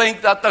not to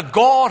think that the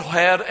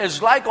Godhead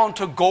is like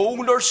unto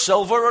gold or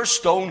silver or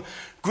stone,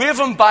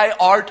 graven by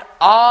art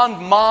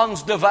and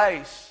man's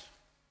device."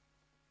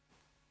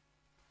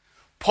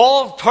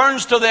 Paul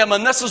turns to them,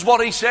 and this is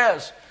what he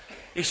says.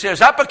 He says,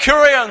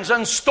 Epicureans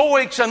and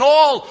Stoics and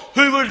all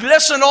who would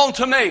listen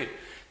unto me.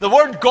 The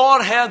word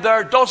Godhead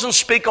there doesn't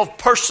speak of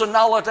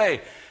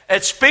personality.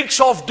 It speaks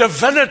of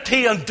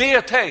divinity and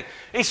deity.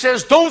 He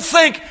says, don't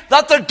think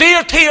that the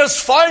deity is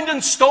found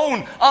in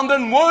stone and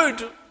in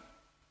wood.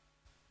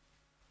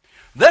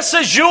 This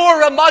is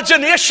your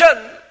imagination.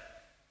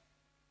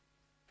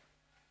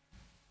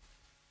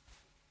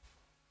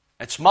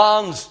 It's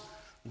man's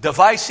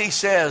device, he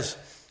says.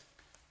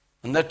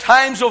 In the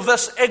times of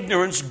this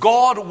ignorance,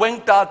 God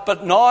winked at,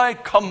 but now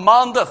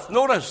commandeth.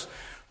 Notice,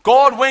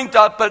 God winked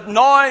at, but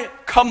now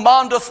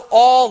commandeth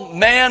all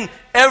men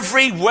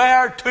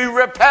everywhere to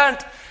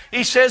repent.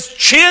 He says,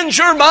 change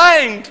your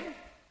mind.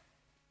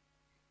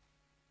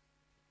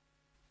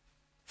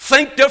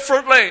 Think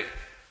differently.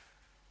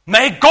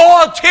 May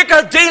God take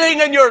a dealing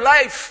in your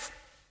life.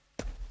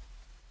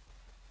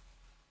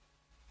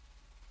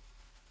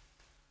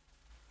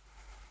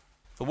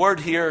 The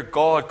word here,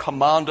 God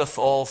commandeth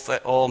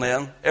all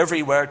men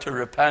everywhere to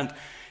repent,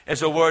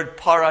 is a word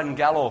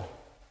parangelo.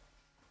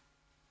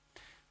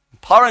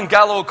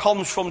 Parangelo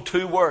comes from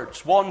two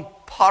words. One,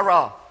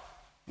 para,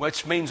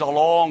 which means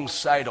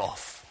alongside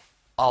of.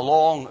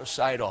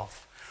 Alongside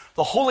of.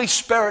 The Holy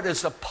Spirit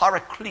is the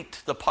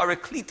paraclete, the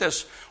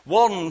paracletus,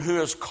 one who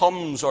has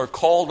comes or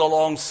called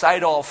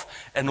alongside of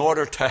in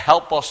order to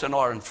help us in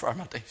our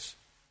infirmities.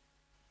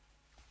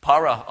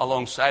 Para,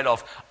 alongside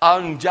of.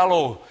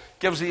 Angelo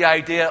gives the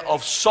idea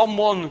of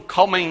someone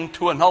coming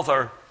to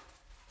another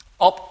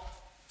up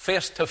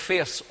face to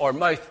face or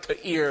mouth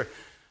to ear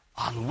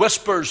and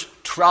whispers,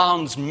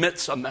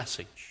 transmits a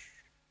message.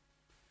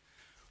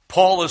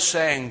 Paul is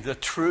saying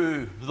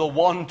the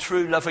one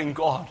true living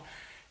God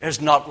is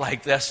not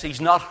like this.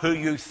 He's not who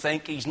you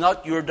think. He's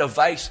not your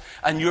device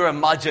and your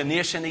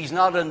imagination. He's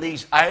not in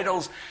these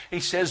idols.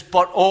 He says,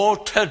 but oh,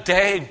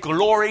 today,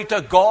 glory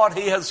to God,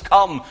 he has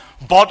come.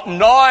 But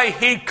now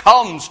he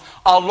comes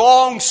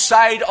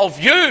alongside of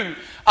you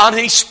and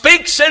he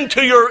speaks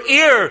into your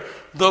ear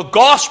the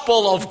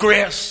gospel of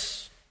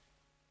grace.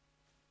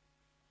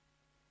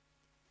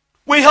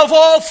 We have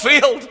all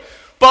failed,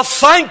 but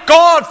thank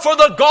God for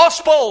the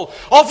gospel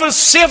of his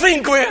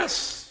saving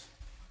grace.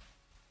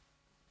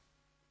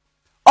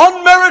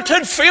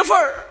 Unmerited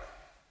favor.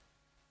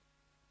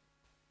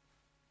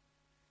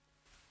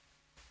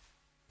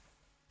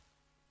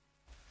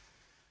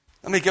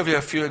 Let me give you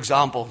a few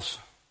examples.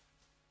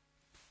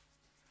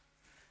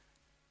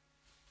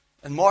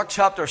 In Mark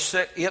chapter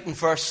 8 and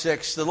verse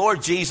 6, the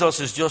Lord Jesus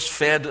has just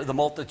fed the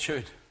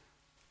multitude.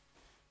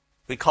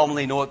 We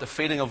commonly know it, the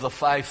feeding of the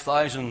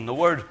 5,000. The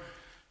word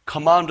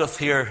commandeth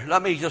here.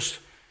 Let me just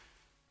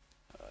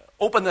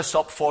open this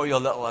up for you a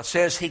little. It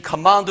says, he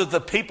commanded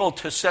the people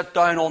to sit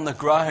down on the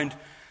ground,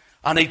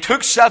 and he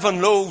took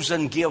 7 loaves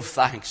and gave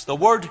thanks. The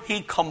word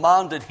he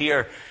commanded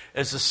here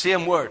is the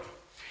same word.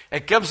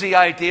 It gives the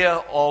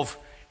idea of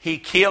he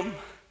came,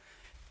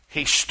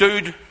 he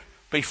stood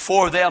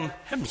before them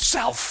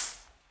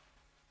himself.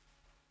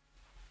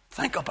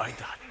 Think about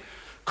that.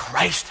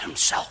 Christ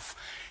himself.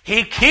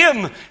 He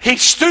came, he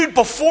stood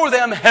before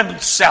them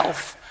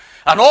himself.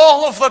 And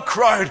all of the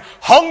crowd,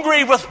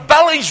 hungry with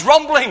bellies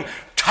rumbling,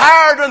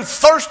 tired and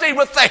thirsty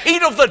with the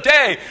heat of the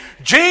day,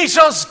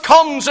 Jesus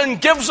comes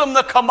and gives them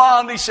the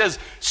command. He says,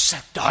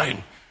 sit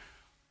down,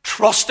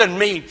 trust in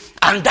me,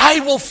 and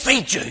I will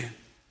feed you.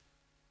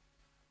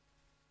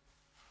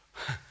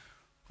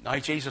 Now,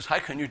 Jesus, how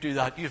can you do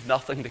that? You have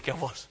nothing to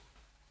give us.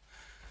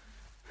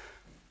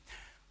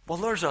 Well,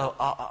 there's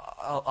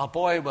a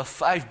boy with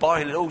 5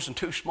 barley loaves and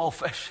 2 small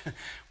fish.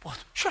 Well,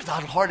 sure,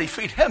 that'll hardly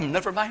feed him,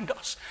 never mind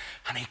us.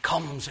 And he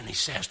comes and he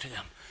says to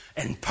them,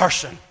 in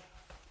person,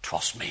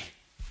 trust me,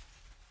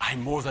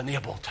 I'm more than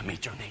able to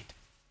meet your need.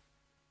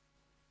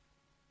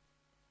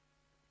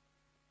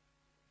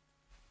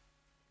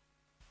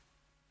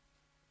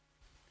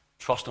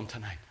 Trust him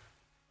tonight,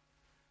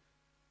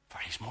 for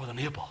he's more than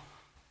able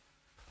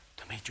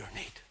to meet your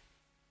need.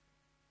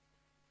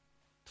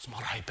 Doesn't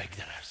matter how big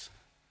that is.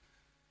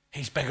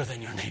 He's bigger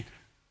than your need.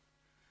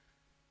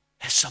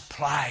 His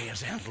supply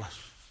is endless.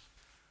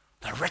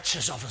 The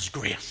riches of his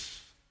grace.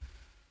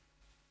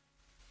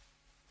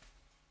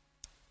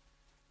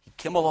 He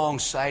came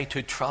alongside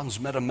to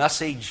transmit a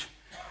message.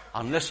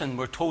 And listen,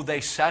 we're told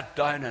they sat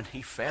down and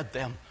he fed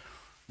them.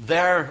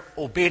 Their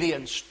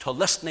obedience to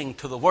listening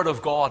to the word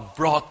of God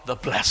brought the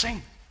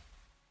blessing.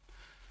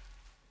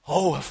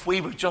 Oh, if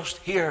we would just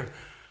hear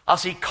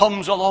as he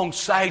comes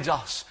alongside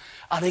us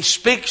and he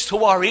speaks to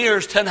our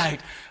ears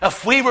tonight,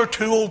 if we were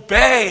to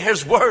obey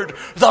his word,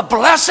 the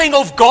blessing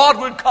of God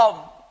would come.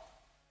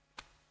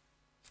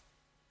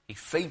 He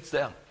feeds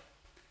them.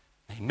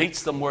 He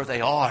meets them where they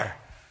are,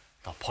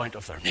 the point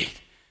of their need.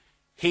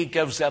 He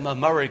gives them a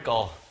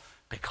miracle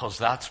because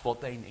that's what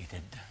they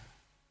needed.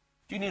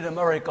 Do you need a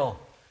miracle?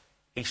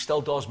 He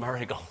still does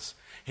miracles.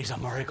 He's a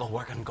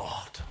miracle-working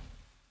God.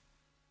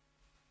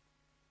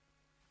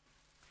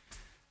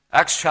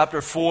 Acts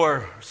chapter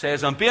 4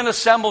 says, and being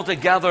assembled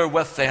together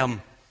with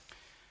them,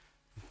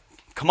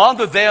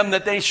 commanded them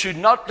that they should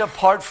not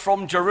depart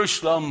from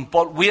Jerusalem,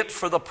 but wait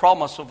for the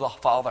promise of the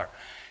Father.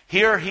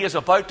 Here he is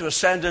about to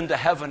ascend into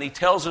heaven. He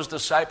tells his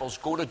disciples,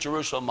 go to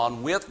Jerusalem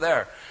and wait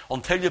there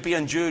until you be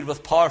endued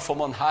with power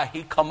from on high.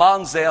 He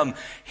commands them.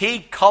 He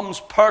comes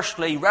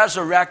personally,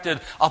 resurrected,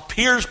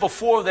 appears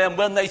before them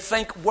when they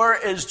think, where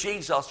is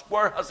Jesus?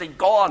 Where has he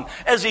gone?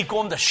 Is he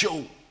going to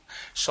show?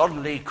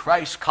 Suddenly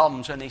Christ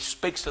comes and he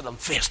speaks to them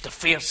face to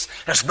face,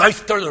 his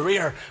mouth to their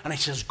ear, and he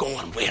says, go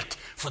and wait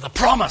for the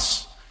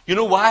promise. You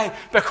know why?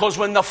 Because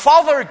when the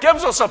Father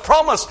gives us a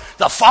promise,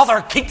 the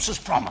Father keeps his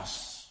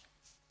promise.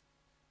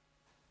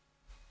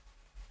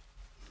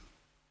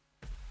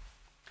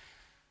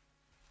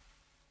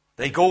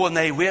 They go and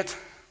they wait.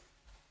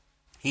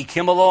 He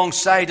came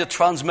alongside to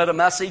transmit a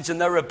message, and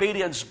their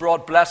obedience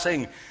brought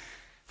blessing,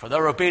 for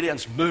their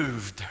obedience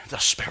moved the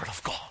Spirit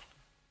of God.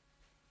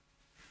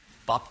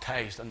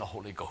 Baptized in the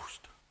Holy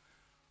Ghost.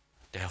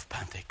 Day of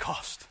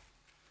Pentecost.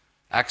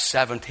 Acts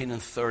 17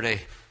 and 30.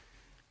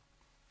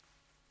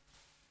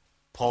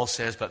 Paul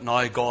says, but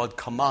now God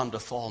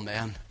commandeth all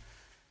men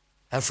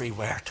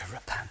everywhere to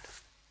repent.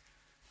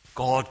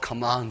 God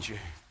commands you.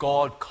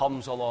 God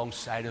comes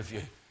alongside of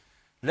you.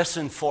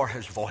 Listen for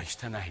his voice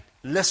tonight.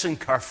 Listen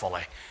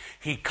carefully.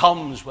 He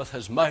comes with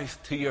his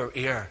mouth to your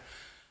ear.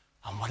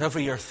 And whatever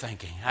you're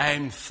thinking,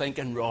 I'm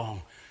thinking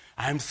wrong.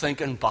 I'm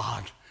thinking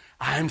bad.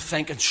 I'm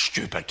thinking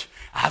stupid.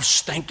 I have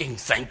stinking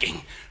thinking.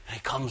 And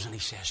he comes and he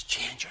says,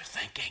 change your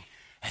thinking.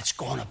 It's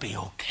going to be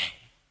okay.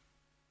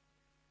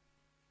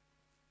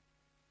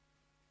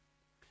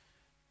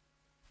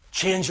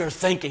 Change your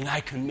thinking.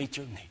 I can meet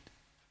your need.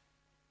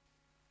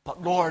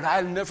 But Lord,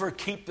 I'll never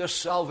keep this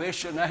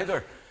salvation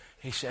either.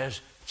 He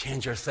says,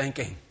 change your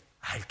thinking.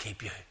 I'll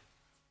keep you.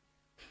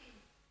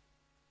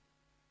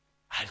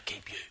 I'll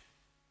keep you.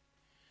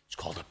 It's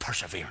called the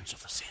perseverance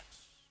of the saints.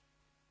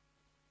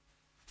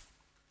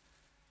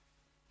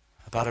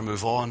 I better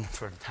move on,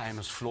 for the time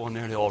has flown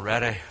nearly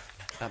already.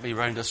 Let me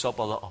round this up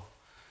a little.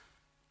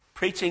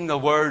 Preaching the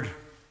word.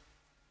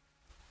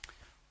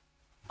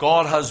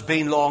 God has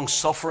been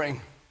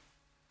long-suffering.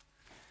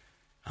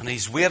 And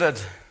he's waited,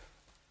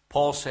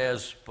 Paul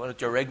says, but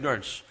at your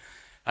ignorance.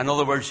 In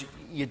other words,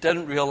 you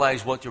didn't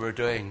realize what you were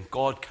doing.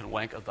 God can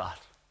wink at that.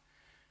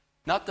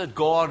 Not that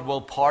God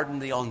will pardon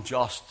the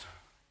unjust,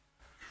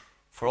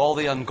 for all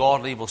the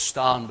ungodly will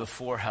stand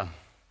before him.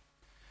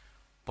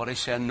 But he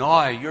said,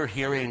 now you're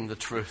hearing the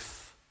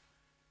truth.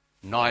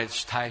 Now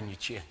it's time you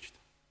changed.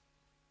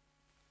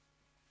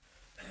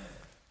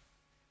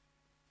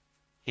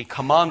 He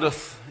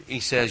commandeth,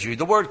 he says you.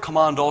 The word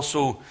command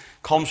also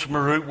comes from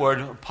a root word,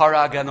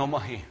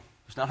 paraganomai.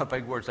 It's not a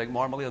big word, it's like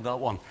marmalade, that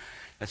one.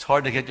 It's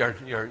hard to get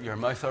your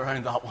mouth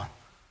around that one.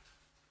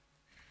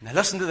 Now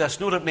listen to this.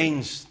 Know what it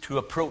means to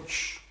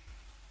approach.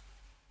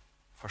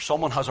 For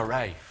someone has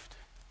arrived.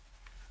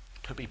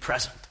 To be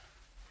present.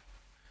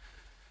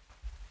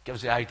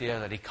 Gives the idea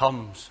that he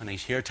comes and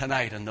he's here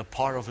tonight in the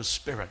power of his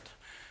Spirit.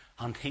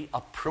 And he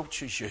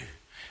approaches you.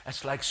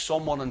 It's like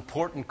someone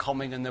important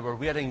coming, and they were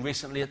waiting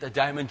recently at the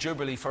Diamond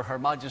Jubilee for Her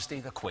Majesty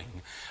the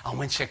Queen. And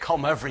when she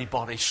come,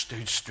 everybody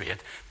stood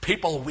straight.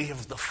 People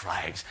waved the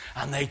flags,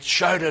 and they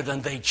shouted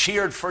and they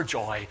cheered for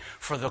joy,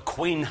 for the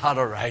Queen had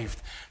arrived.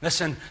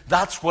 Listen,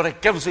 that's what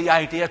it gives the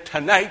idea.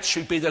 Tonight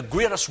should be the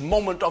greatest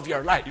moment of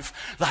your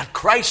life, that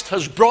Christ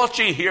has brought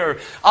you here,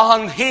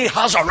 and he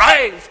has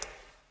arrived.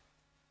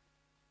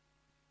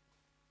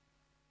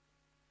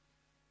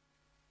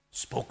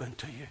 Spoken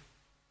to you.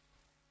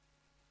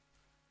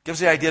 Gives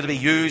the idea to be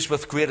used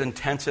with great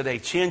intensity.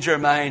 Change your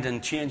mind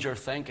and change your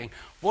thinking.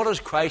 What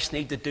does Christ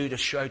need to do to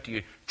shout to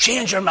you?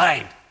 Change your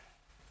mind.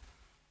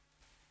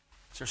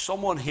 Is there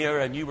someone here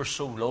and you were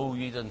so low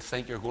you didn't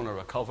think you're going to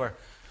recover?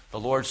 The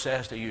Lord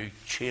says to you,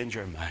 change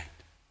your mind.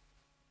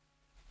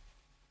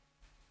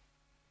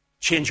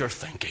 Change your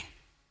thinking.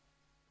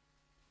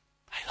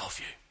 I love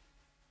you.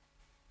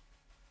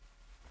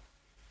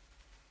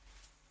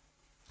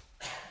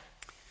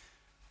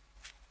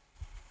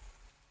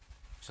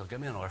 So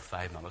give me another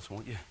 5 minutes,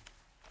 won't you?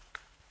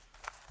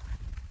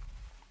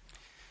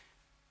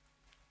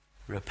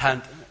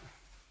 Repent.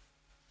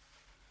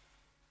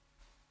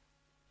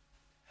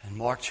 In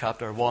Mark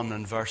chapter 1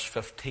 and verse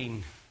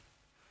 15,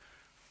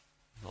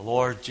 the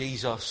Lord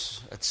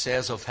Jesus, it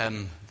says of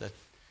him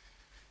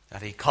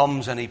that he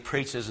comes and he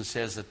preaches and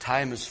says the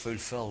time is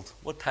fulfilled.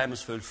 What time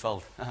is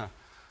fulfilled?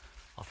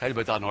 I'll tell you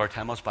about that another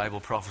time. That's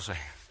Bible prophecy.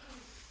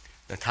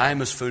 The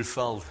time is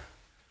fulfilled.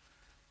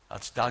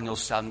 That's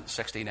Daniel's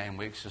 69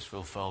 weeks is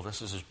fulfilled.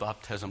 This is his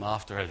baptism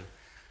after it.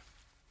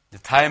 The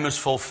time is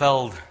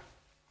fulfilled.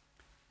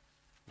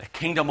 The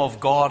kingdom of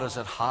God is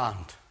at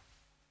hand.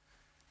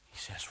 He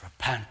says,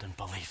 repent and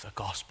believe the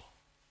gospel.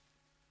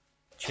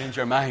 Change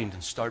your mind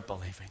and start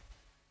believing.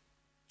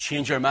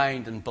 Change your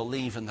mind and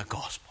believe in the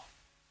gospel.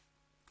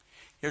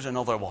 Here's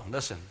another one.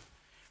 Listen.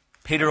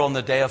 Peter on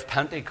the day of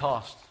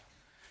Pentecost.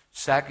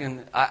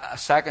 Second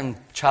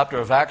chapter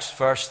of Acts,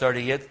 verse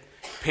 38.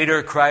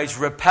 Peter cries,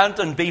 repent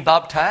and be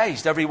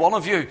baptized, every one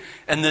of you,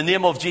 in the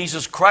name of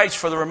Jesus Christ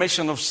for the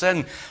remission of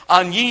sin,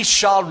 and ye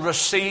shall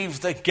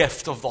receive the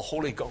gift of the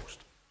Holy Ghost.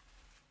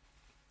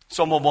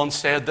 Someone once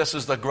said, this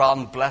is the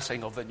grand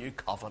blessing of the new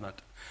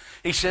covenant.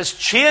 He says,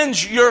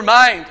 change your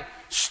mind.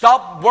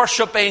 Stop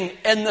worshipping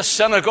in the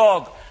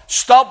synagogue.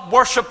 Stop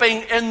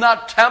worshipping in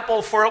that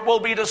temple, for it will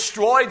be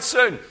destroyed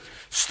soon.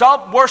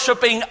 Stop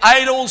worshipping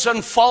idols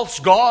and false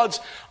gods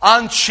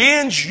and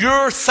change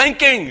your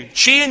thinking.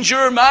 Change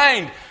your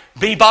mind.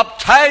 Be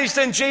baptized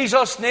in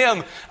Jesus'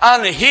 name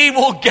and he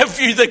will give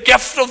you the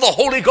gift of the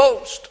Holy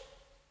Ghost.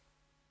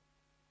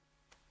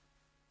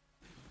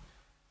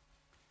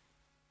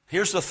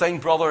 Here's the thing,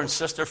 brother and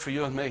sister, for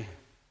you and me.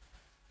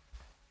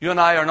 You and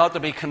I are not to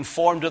be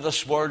conformed to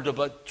this world,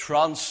 but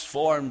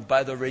transformed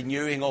by the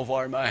renewing of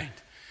our mind.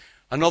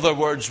 In other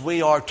words,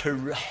 we are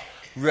to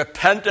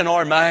repent in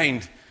our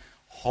mind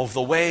of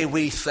the way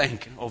we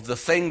think, of the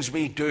things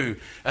we do.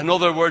 In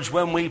other words,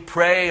 when we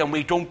pray and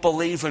we don't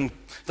believe in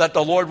that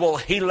the Lord will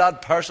heal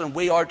that person,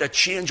 we are to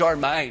change our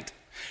mind.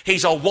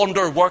 He's a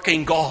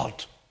wonder-working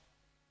God.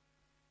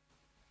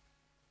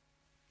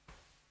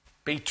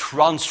 Be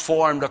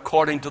transformed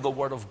according to the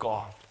Word of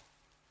God.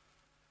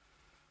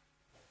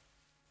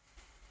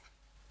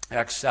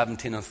 Acts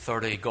 17 and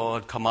 30,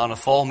 God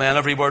commandeth all men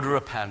everywhere to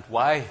repent.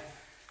 Why?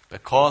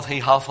 Because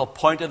he hath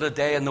appointed a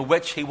day in the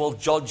which he will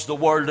judge the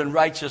world in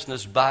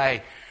righteousness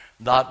by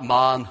that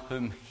man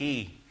whom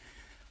he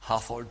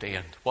hath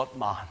ordained. What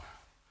man?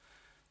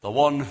 The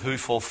one who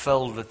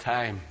fulfilled the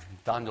time,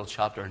 Daniel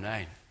chapter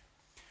 9.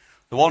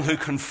 The one who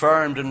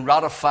confirmed and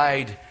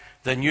ratified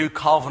the new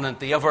covenant,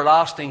 the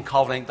everlasting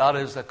covenant, that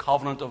is the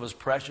covenant of his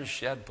precious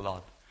shed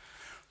blood.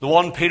 The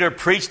one Peter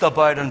preached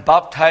about and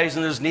baptized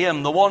in his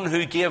name. The one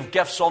who gave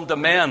gifts unto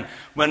men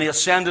when he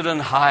ascended on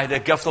high, the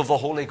gift of the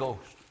Holy Ghost.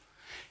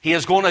 He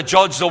is going to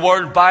judge the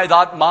world by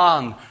that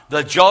man.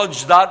 The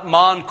judge, that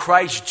man,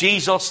 Christ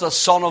Jesus, the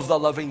Son of the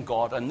living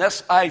God. And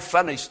this I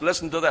finished.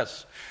 Listen to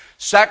this.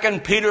 2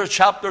 Peter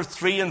chapter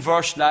 3 and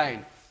verse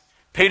 9.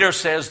 Peter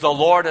says, the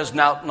Lord is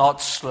not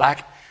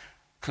slack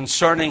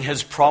concerning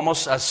his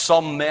promise, as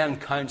some men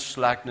count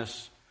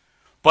slackness,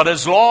 but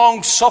is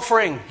long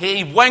suffering.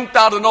 He winked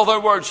at, in other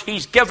words,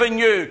 he's given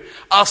you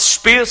a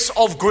space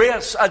of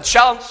grace, a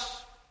chance.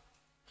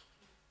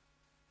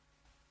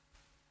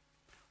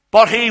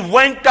 But he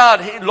winked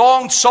at,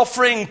 long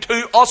suffering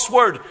to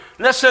usward.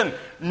 Listen,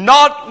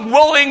 not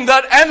willing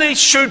that any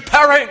should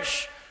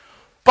perish,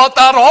 but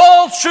that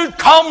all should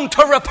come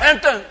to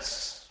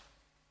repentance.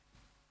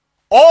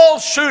 All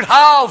should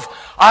have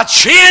a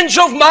change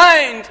of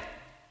mind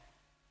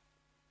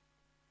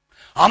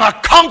and a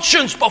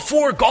conscience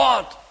before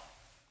God.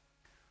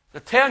 The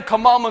 10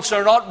 Commandments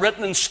are not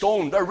written in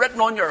stone. They're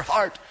written on your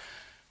heart.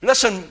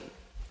 Listen,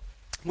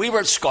 We were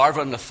at Scarva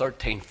on the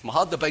 13th. We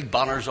had the big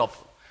banners up.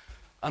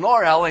 And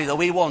our Ellie, the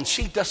wee one,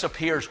 she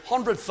disappears.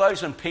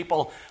 100,000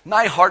 people.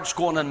 My heart's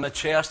going in my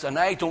chest, and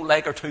I don't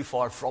like her too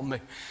far from me.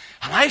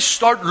 And I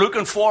start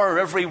looking for her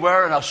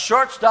everywhere, and I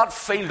search that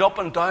field up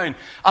and down.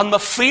 And the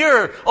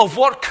fear of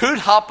what could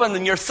happen,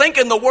 and you're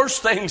thinking the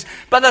worst things.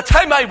 By the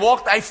time I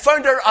walked, I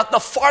found her at the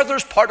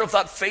farthest part of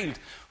that field.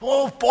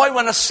 Oh boy,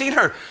 when I seen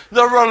her,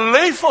 the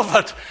relief of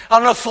it.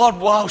 And I thought,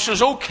 wow,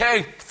 she's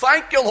okay.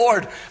 Thank you,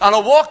 Lord. And I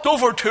walked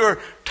over to her,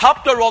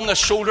 tapped her on the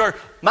shoulder.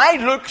 My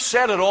look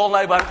said it all, and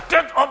I went,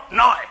 get up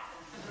now.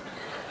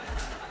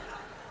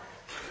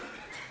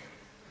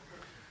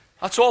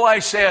 That's all I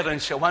said,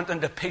 and she went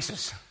into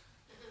pieces.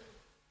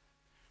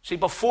 See,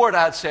 before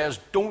that says,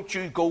 don't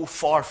you go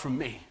far from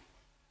me.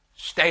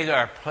 Stay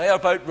there. Play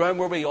about round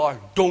where we are.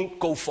 Don't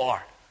go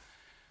far.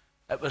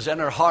 It was in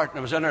her heart and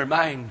it was in her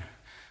mind.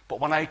 But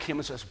when I came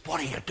and says,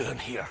 what are you doing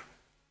here?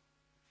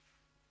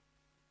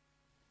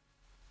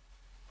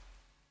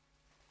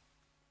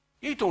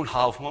 You don't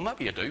have, well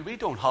maybe you do, we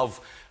don't have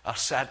a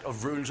set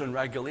of rules and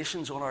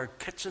regulations on our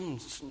kitchen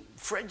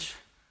fridge.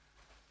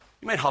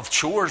 You might have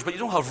chores, but you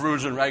don't have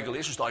rules and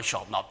regulations. Thou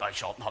shalt not, thou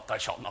shalt not, thou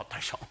shalt not, thou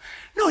shalt not.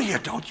 No, you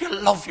don't. You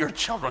love your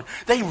children.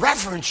 They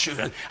reverence you,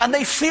 and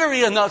they fear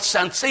you in that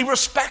sense. They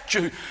respect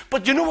you.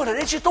 But you know what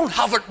it is? You don't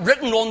have it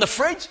written on the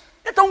fridge.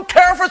 You don't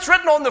care if it's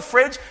written on the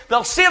fridge.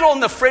 They'll see it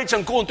on the fridge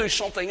and go and do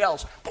something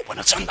else. But when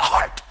it's in the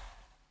heart,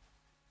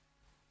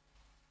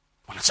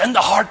 when it's in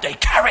the heart, they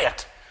carry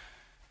it.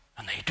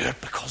 And they do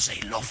it because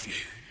they love you.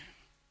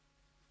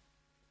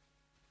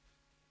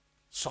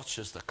 Such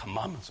is the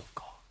commandments of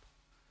God.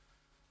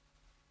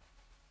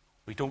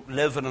 We don't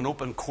live in an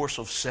open course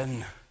of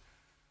sin.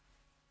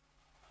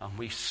 And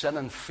we sin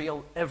and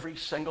fail every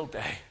single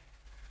day.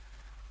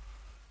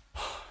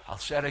 I'll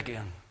say it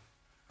again.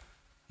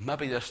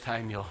 Maybe this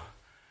time you'll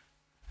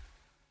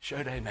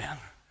shout amen.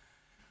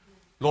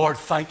 Lord,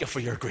 thank you for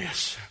your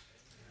grace.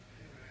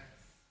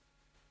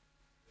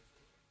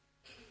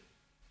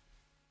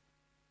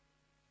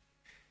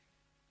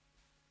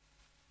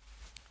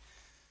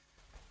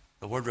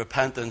 The word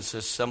repentance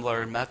is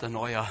similar,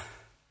 metanoia.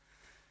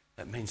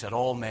 It means that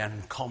all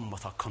men come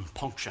with a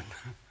compunction.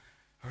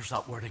 There's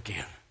that word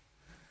again.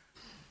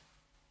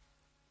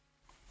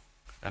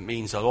 It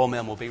means that all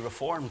men will be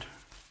reformed.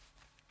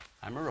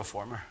 I'm a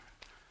reformer.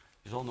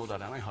 You all know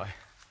that anyhow.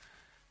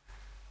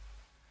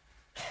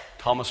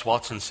 Thomas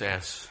Watson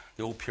says,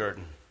 the old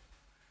Puritan,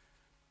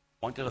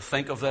 I want you to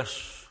think of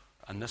this,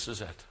 and this is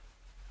it.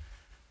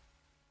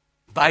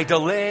 By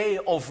delay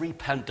of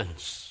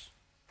repentance,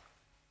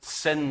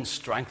 sin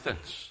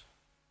strengthens,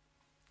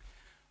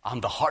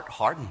 and the heart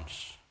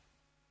hardens.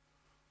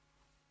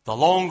 The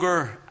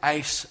longer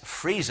ice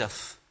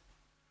freezeth,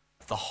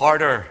 the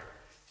harder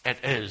it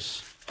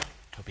is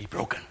to be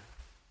broken.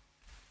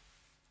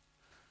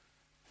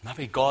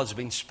 Maybe God's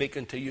been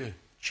speaking to you.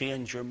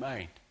 Change your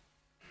mind.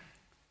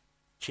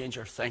 Change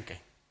your thinking.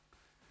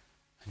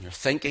 And your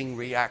thinking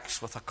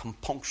reacts with a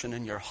compunction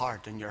in your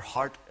heart, and your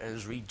heart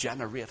is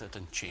regenerated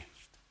and changed.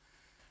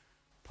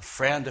 But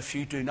friend, if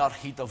you do not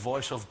heed the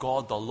voice of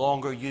God, the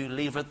longer you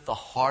leave it, the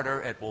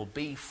harder it will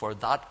be for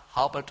that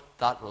habit,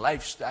 that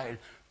lifestyle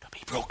to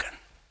be broken.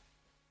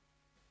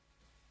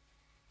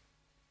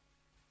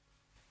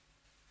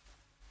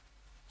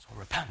 So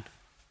repent.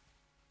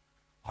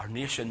 Our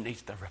nation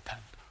needs to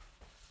repent.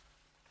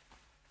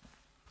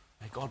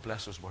 May God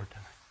bless His word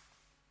tonight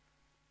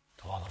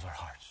to all of our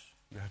hearts.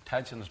 Your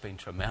attention has been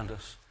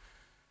tremendous.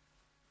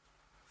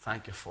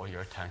 Thank you for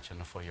your attention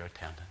and for your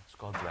attendance.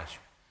 God bless you.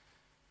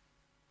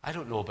 I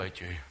don't know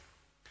about you,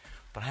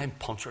 but I'm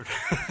punctured.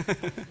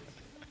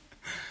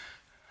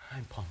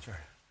 I'm punctured.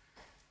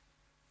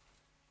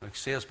 Like,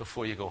 say this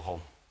before you go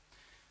home.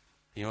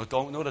 You know,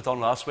 don't know what I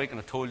done last week, and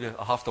I told you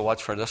I have to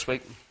watch for this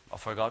week. I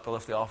forgot to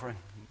lift the offering.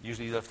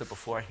 Usually lift it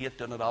before. I hate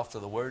doing it after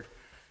the word.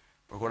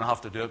 We're going to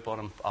have to do it, but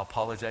I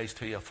apologize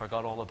to you. I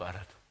forgot all about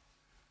it.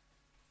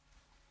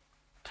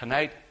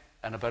 Tonight,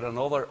 in about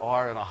another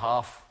hour and a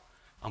half,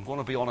 I'm going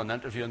to be on an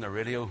interview on the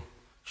radio.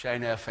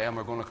 Shine FM,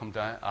 we're going to come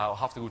down. I'll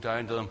have to go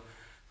down to them.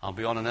 I'll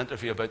be on an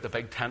interview about the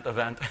big tent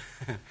event.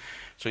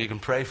 So you can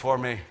pray for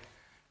me.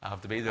 I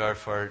have to be there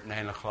for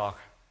 9 o'clock.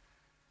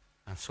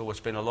 And so it's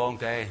been a long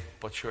day,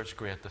 but sure it's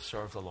great to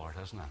serve the Lord,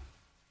 isn't it?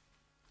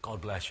 God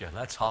bless you.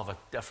 Let's have a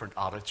different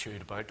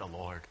attitude about the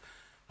Lord,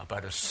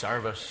 about His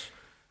service,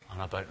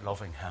 and about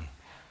loving Him.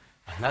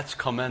 And let's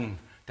come in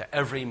to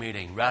every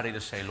meeting ready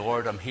to say,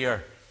 Lord, I'm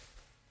here.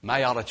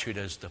 My attitude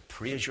is to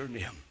praise your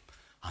name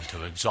and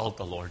to exalt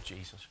the Lord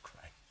Jesus Christ.